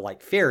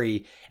Tinkerbell-like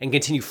fairy and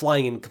continue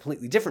flying in a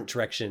completely different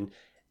direction,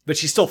 but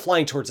she's still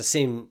flying to the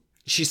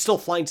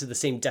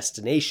same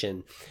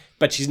destination,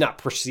 but she's not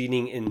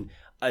proceeding in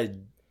a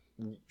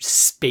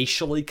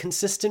spatially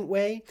consistent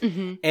way.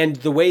 Mm-hmm. And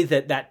the way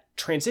that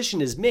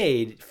transition is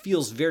made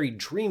feels very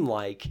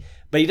dreamlike,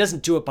 but he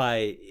doesn't do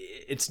it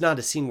it's not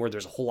a scene where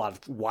there's a whole lot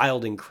of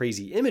wild and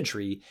crazy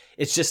imagery.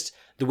 It's just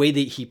the way that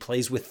he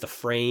plays with the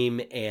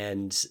frame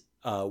and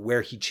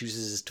where he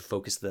chooses to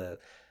focus the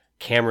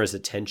camera's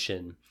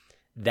attention.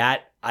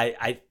 That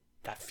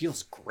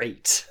feels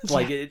great. Yeah.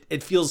 Like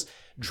it feels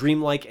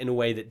dreamlike in a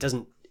way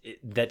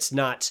that's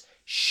not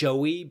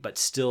showy, but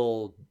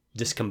still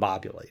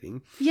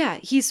discombobulating. Yeah,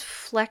 he's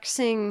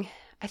flexing.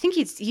 I think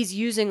he's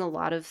using a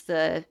lot of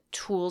the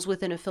tools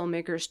within a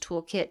filmmaker's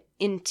toolkit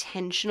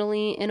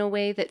intentionally in a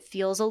way that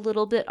feels a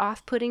little bit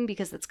off-putting,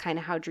 because that's kind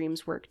of how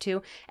dreams work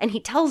too. And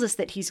he tells us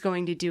that he's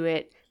going to do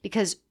it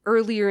because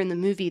earlier in the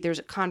movie, there's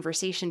a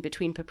conversation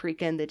between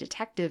Paprika and the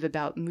detective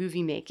about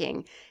movie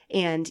making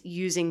and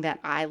using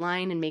that eye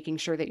line and making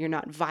sure that you're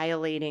not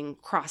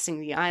crossing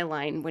the eye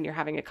line when you're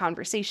having a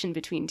conversation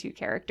between two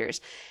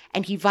characters.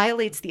 And he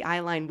violates the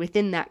eye line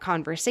within that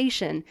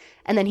conversation.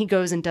 And then he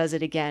goes and does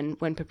it again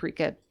when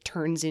Paprika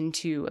turns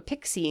into a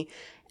pixie,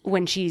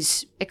 when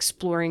she's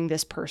exploring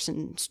this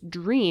person's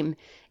dream.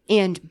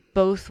 And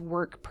both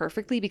work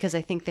perfectly because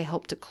I think they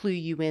help to clue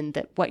you in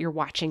that what you're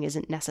watching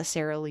isn't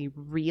necessarily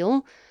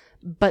real,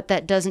 but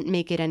that doesn't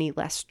make it any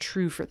less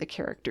true for the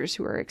characters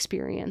who are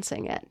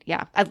experiencing it.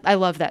 Yeah, I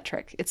love that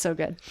trick. It's so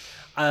good.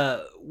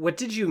 What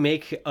did you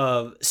make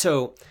of...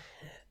 So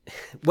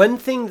one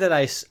thing that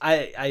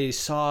I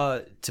saw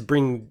to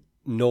bring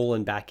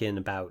Nolan back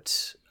in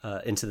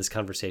into this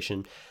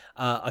conversation,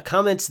 a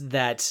comment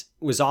that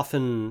was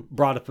often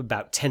brought up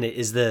about Tenet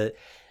is a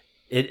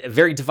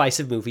very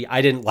divisive movie.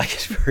 I didn't like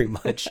it very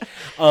much.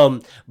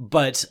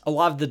 But a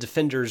lot of the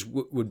defenders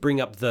would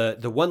bring up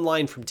the one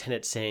line from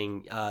Tenet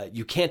saying,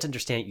 you can't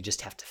understand it, you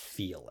just have to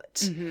feel it.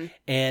 Mm-hmm.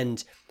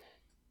 And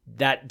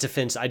that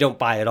defense, I don't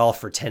buy at all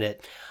for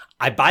Tenet.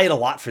 I buy it a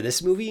lot for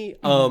this movie.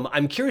 Mm-hmm.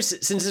 I'm curious,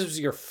 since this was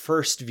your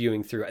first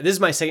viewing through, this is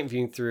my second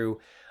viewing through,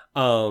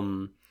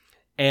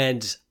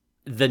 and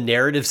the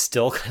narrative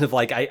still kind of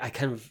like, I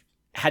kind of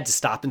had to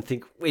stop and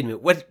think, wait a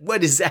minute,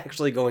 what is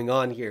actually going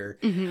on here?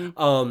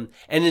 Mm-hmm.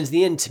 And in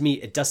the end, to me,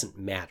 it doesn't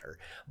matter.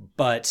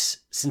 But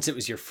since it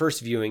was your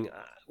first viewing,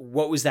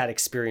 what was that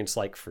experience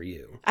like for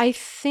you? I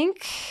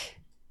think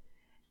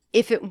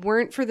if it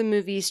weren't for the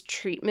movie's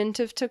treatment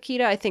of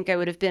Tokita, I think I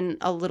would have been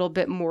a little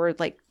bit more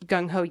like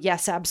gung-ho,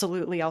 yes,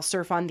 absolutely, I'll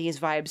surf on these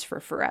vibes for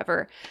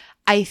forever.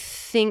 I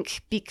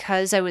think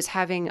because I was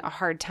having a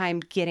hard time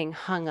getting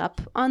hung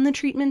up on the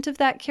treatment of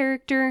that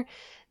character,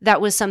 that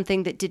was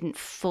something that didn't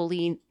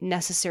fully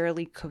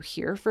necessarily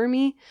cohere for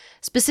me,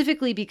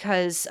 specifically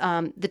because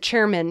the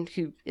chairman,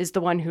 who is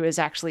the one who has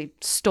actually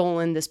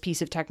stolen this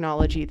piece of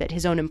technology that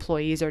his own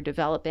employees are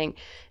developing,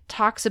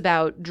 talks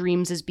about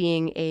dreams as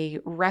being a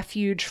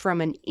refuge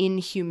from an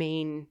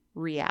inhumane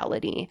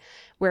reality,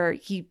 where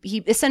he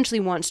essentially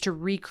wants to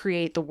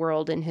recreate the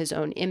world in his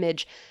own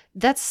image.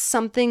 That's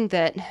something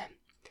that...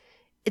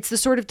 It's the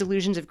sort of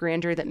delusions of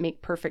grandeur that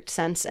make perfect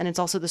sense, and it's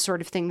also the sort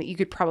of thing that you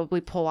could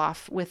probably pull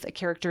off with a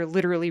character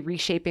literally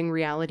reshaping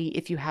reality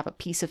if you have a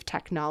piece of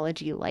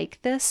technology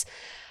like this.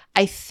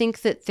 I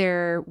think that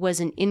there was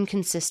an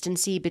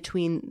inconsistency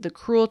between the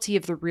cruelty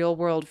of the real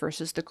world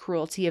versus the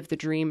cruelty of the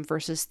dream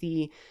versus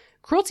the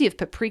cruelty of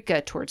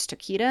Paprika towards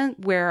Tokita,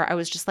 where I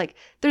was just like,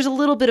 there's a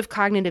little bit of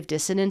cognitive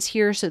dissonance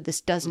here, so this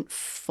doesn't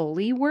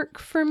fully work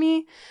for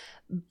me.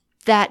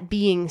 That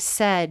being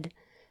said,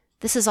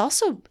 this is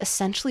also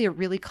essentially a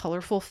really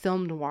colorful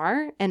film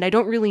noir, and I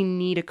don't really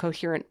need a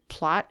coherent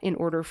plot in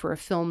order for a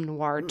film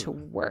noir to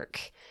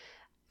work,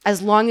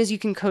 as long as you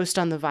can coast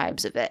on the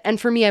vibes of it. And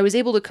for me, I was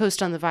able to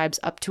coast on the vibes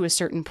up to a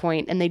certain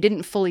point, and they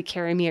didn't fully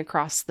carry me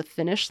across the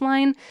finish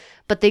line,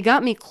 but they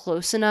got me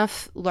close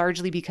enough,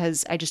 largely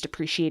because I just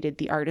appreciated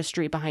the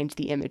artistry behind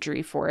the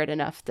imagery for it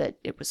enough that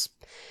it was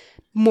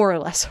more or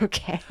less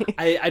okay.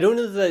 I don't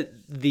know that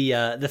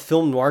the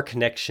film noir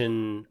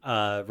connection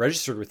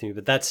registered with me,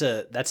 but that's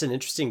an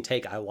interesting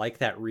take. I like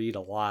that read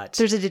a lot.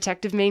 There's a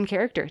detective main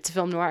character. It's a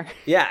film noir.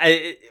 Yeah.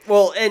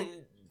 And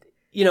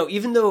you know,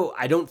 even though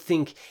I don't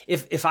think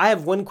if I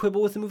have one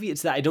quibble with the movie,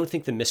 it's that I don't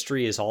think the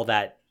mystery is all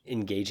that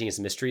engaging as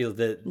a mystery.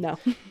 No.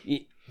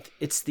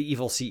 It's the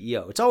evil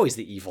CEO. It's always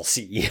the evil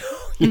CEO.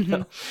 You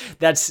know,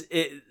 that's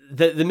it.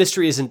 The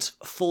mystery isn't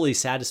fully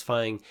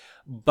satisfying,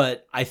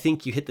 but I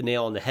think you hit the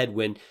nail on the head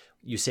when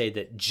you say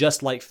that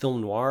just like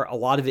film noir, a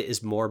lot of it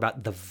is more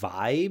about the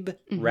vibe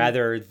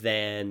rather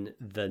than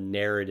the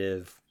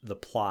narrative, the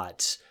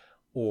plot,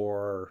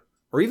 or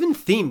even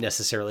theme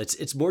necessarily.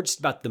 It's more just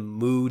about the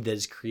mood that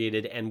is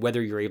created and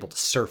whether you're able to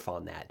surf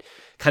on that.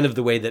 Kind of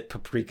the way that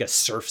Paprika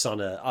surfs on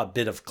a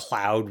bit of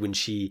cloud when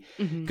she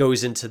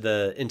goes into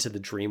the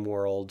dream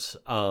world.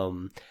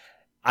 I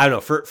don't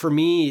know. For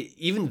me,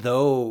 even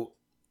though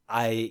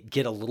I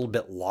get a little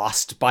bit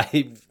lost by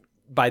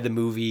the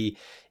movie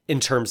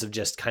in terms of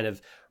just kind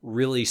of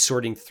really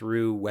sorting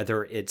through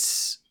whether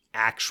it's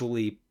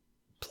actually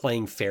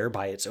playing fair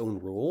by its own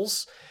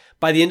rules,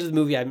 by the end of the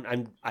movie,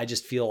 I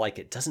just feel like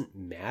it doesn't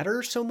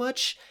matter so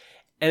much.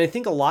 And I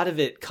think a lot of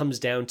it comes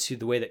down to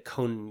the way that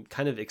Cohn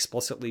kind of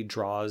explicitly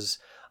draws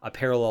a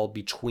parallel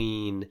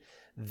between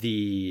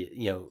the,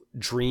 you know,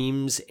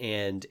 dreams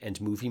and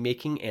movie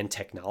making and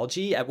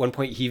technology. At one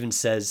point, he even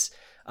says,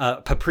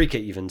 Paprika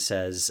even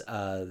says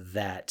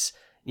that,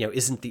 you know,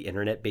 isn't the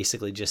internet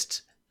basically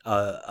just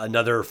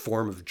another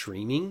form of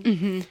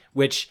dreaming?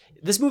 Which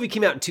this movie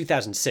came out in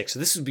 2006. So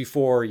this was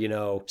before, you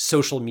know,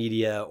 social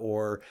media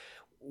or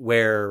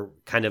where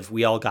kind of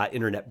we all got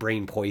internet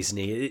brain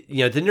poisoning.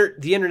 You know,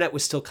 the internet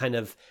was still kind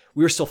of,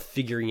 we were still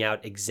figuring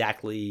out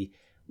exactly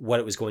what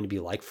it was going to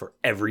be like for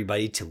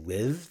everybody to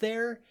live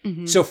there.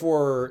 So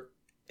for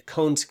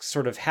Cohn to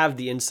sort of have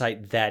the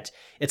insight that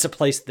it's a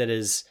place that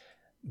is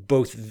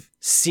both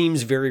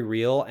seems very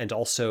real and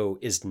also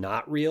is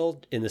not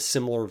real in a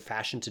similar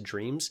fashion to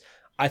dreams,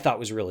 I thought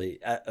was really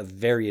a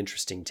very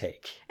interesting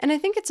take. And I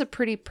think it's a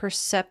pretty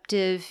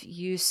perceptive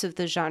use of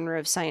the genre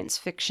of science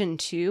fiction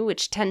too,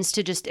 which tends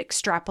to just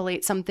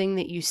extrapolate something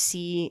that you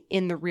see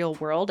in the real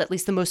world. At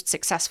least the most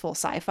successful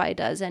sci-fi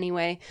does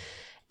anyway.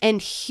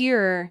 And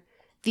here,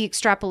 the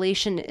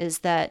extrapolation is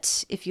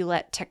that if you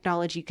let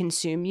technology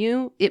consume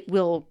you, it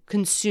will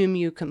consume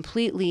you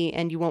completely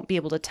and you won't be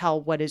able to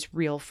tell what is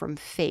real from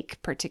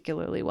fake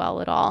particularly well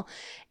at all.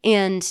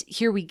 And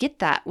here we get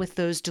that with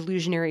those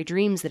delusionary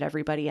dreams that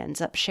everybody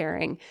ends up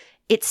sharing.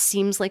 It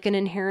seems like an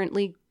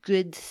inherently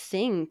good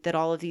thing that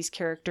all of these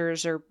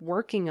characters are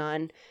working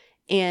on.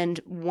 And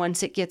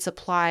once it gets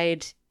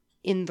applied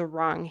in the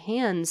wrong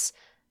hands,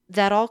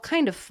 that all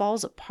kind of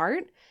falls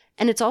apart.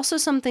 And it's also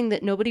something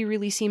that nobody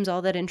really seems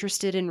all that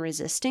interested in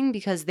resisting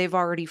because they've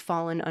already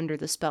fallen under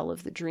the spell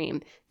of the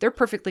dream. They're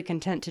perfectly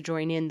content to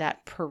join in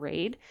that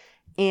parade,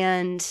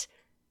 and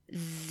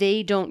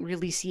they don't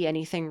really see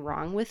anything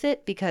wrong with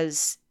it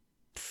because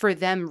for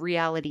them,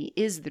 reality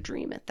is the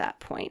dream at that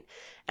point.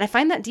 And I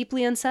find that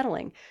deeply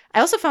unsettling.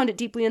 I also found it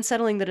deeply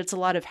unsettling that it's a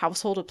lot of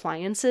household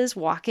appliances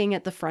walking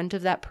at the front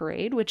of that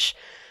parade, which,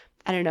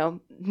 I don't know,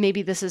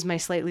 maybe this is my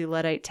slightly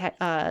Luddite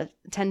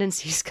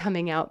tendencies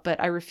coming out, but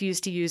I refuse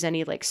to use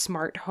any like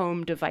smart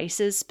home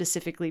devices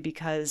specifically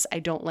because I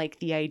don't like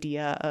the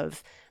idea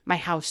of my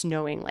house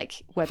knowing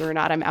like whether or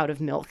not I'm out of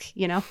milk,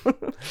 you know?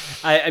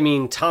 I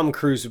mean, Tom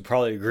Cruise would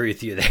probably agree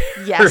with you there.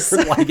 Yes.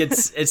 Like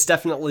it's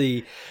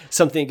definitely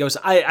something that goes,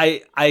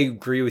 I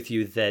agree with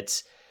you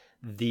that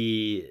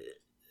the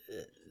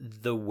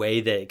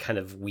way that it kind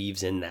of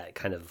weaves in that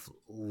kind of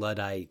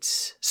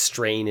Luddite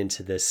strain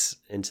into this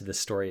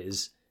story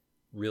is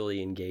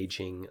really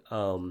engaging.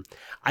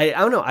 I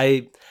don't know.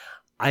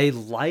 I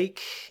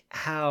like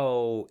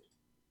how,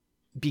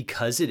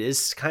 because it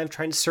is kind of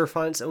trying to surf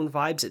on its own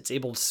vibes, it's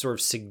able to sort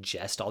of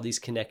suggest all these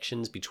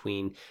connections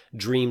between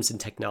dreams and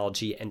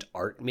technology and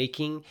art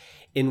making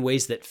in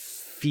ways that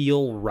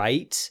feel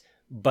right,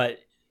 but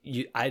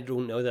I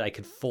don't know that I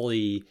could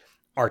fully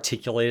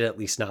articulate it, at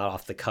least not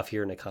off the cuff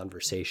here in a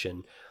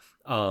conversation.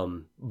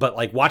 But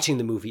like watching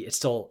the movie,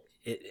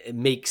 it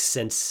makes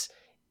sense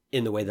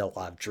in the way that a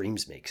lot of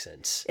dreams make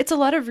sense. It's a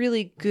lot of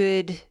really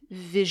good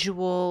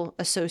visual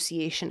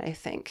association, I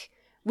think,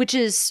 which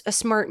is a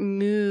smart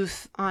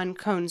move on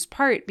Cohn's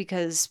part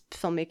because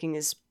filmmaking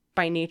is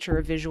by nature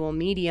a visual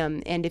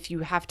medium. And if you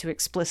have to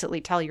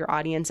explicitly tell your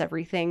audience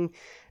everything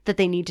that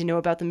they need to know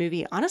about the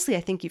movie, honestly,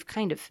 I think you've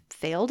kind of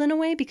failed in a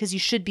way because you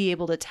should be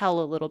able to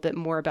tell a little bit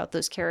more about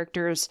those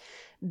characters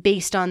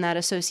based on that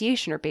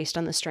association or based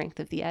on the strength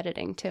of the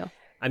editing too.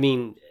 I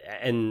mean,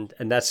 and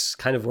that's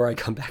kind of where I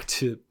come back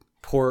to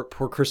poor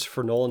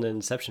Christopher Nolan in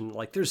Inception.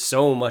 Like, there's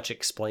so much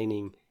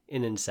explaining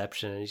in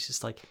Inception, and he's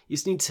just like, you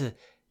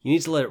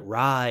need to let it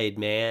ride,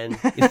 man.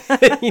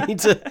 you need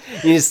to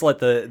just let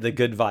the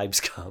good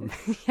vibes come.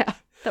 Yeah,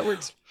 that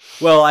works.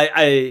 Well,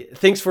 I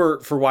thanks for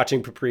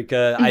watching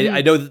Paprika.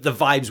 I know that the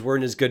vibes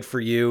weren't as good for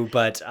you,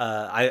 but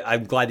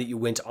I'm glad that you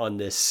went on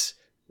this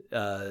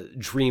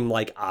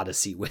dreamlike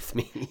odyssey with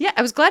me. Yeah,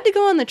 I was glad to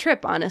go on the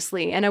trip,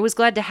 honestly, and I was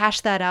glad to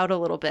hash that out a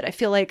little bit. I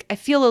feel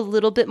a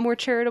little bit more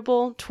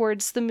charitable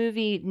towards the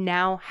movie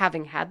now,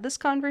 having had this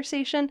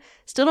conversation.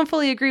 Still don't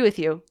fully agree with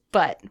you,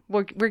 but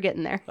we're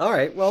getting there. All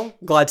right, well,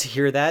 glad to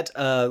hear that.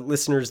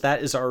 Listeners,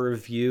 that is our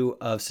review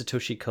of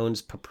Satoshi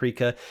Kon's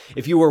Paprika.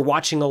 If you were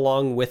watching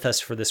along with us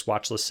for this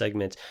watch list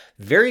segment,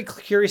 very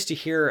curious to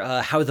hear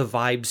how the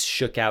vibes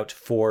shook out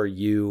for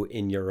you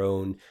in your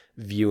own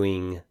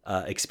viewing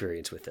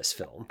experience with this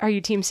film. Are you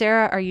Team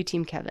Sarah? Are you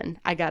Team Kevin?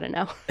 I gotta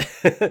know.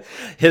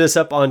 Hit us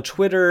up on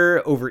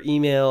Twitter, over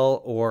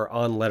email, or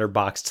on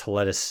Letterboxd to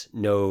let us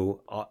know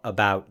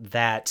about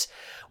that.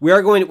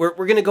 We're going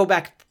to go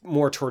back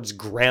more towards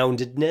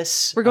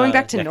groundedness. We're going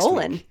back to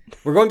Nolan. Week.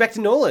 We're going back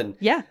to Nolan.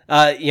 Yeah.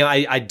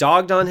 I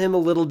dogged on him a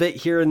little bit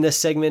here in this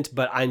segment,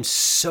 but I'm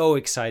so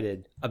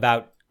excited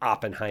about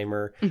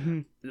Oppenheimer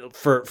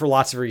for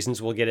lots of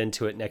reasons. We'll get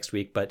into it next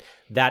week, but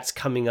that's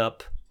coming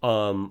up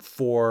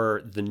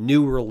for the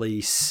new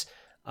release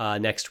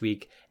next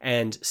week.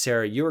 And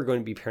Sarah, you are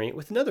going to be pairing it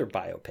with another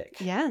biopic.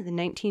 Yeah, the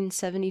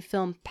 1970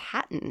 film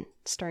Patton,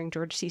 starring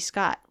George C.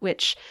 Scott,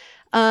 which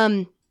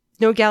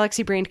no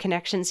galaxy brain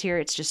connections here.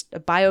 It's just a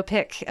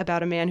biopic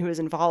about a man who was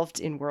involved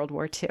in World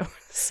War II.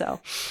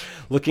 So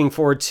looking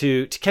forward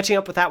to catching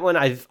up with that one.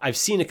 I've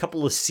seen a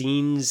couple of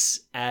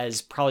scenes,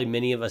 as probably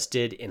many of us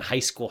did in high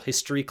school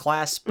history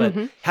class, but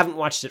haven't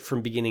watched it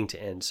from beginning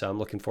to end. So I'm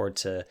looking forward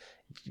to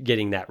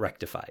getting that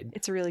rectified.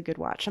 It's a really good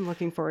watch. I'm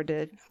looking forward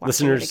to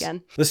watching it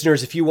again.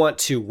 Listeners, if you want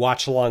to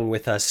watch along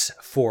with us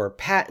for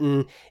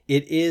Patton,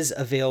 it is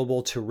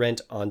available to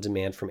rent on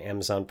demand from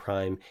Amazon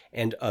Prime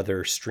and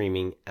other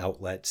streaming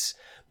outlets.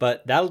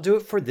 But that'll do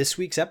it for this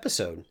week's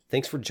episode.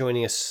 Thanks for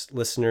joining us,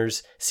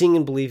 listeners. Seeing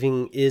and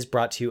Believing is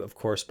brought to you, of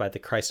course, by the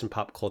Christ and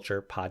Pop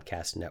Culture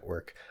Podcast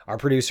Network. Our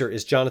producer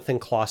is Jonathan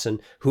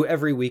Clausen, who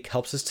every week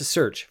helps us to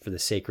search for the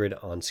sacred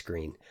on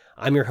screen.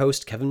 I'm your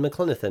host, Kevin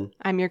McClenathan.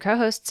 I'm your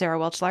co-host, Sarah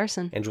Welch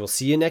Larson. And we'll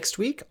see you next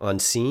week on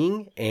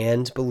Seeing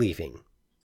and Believing.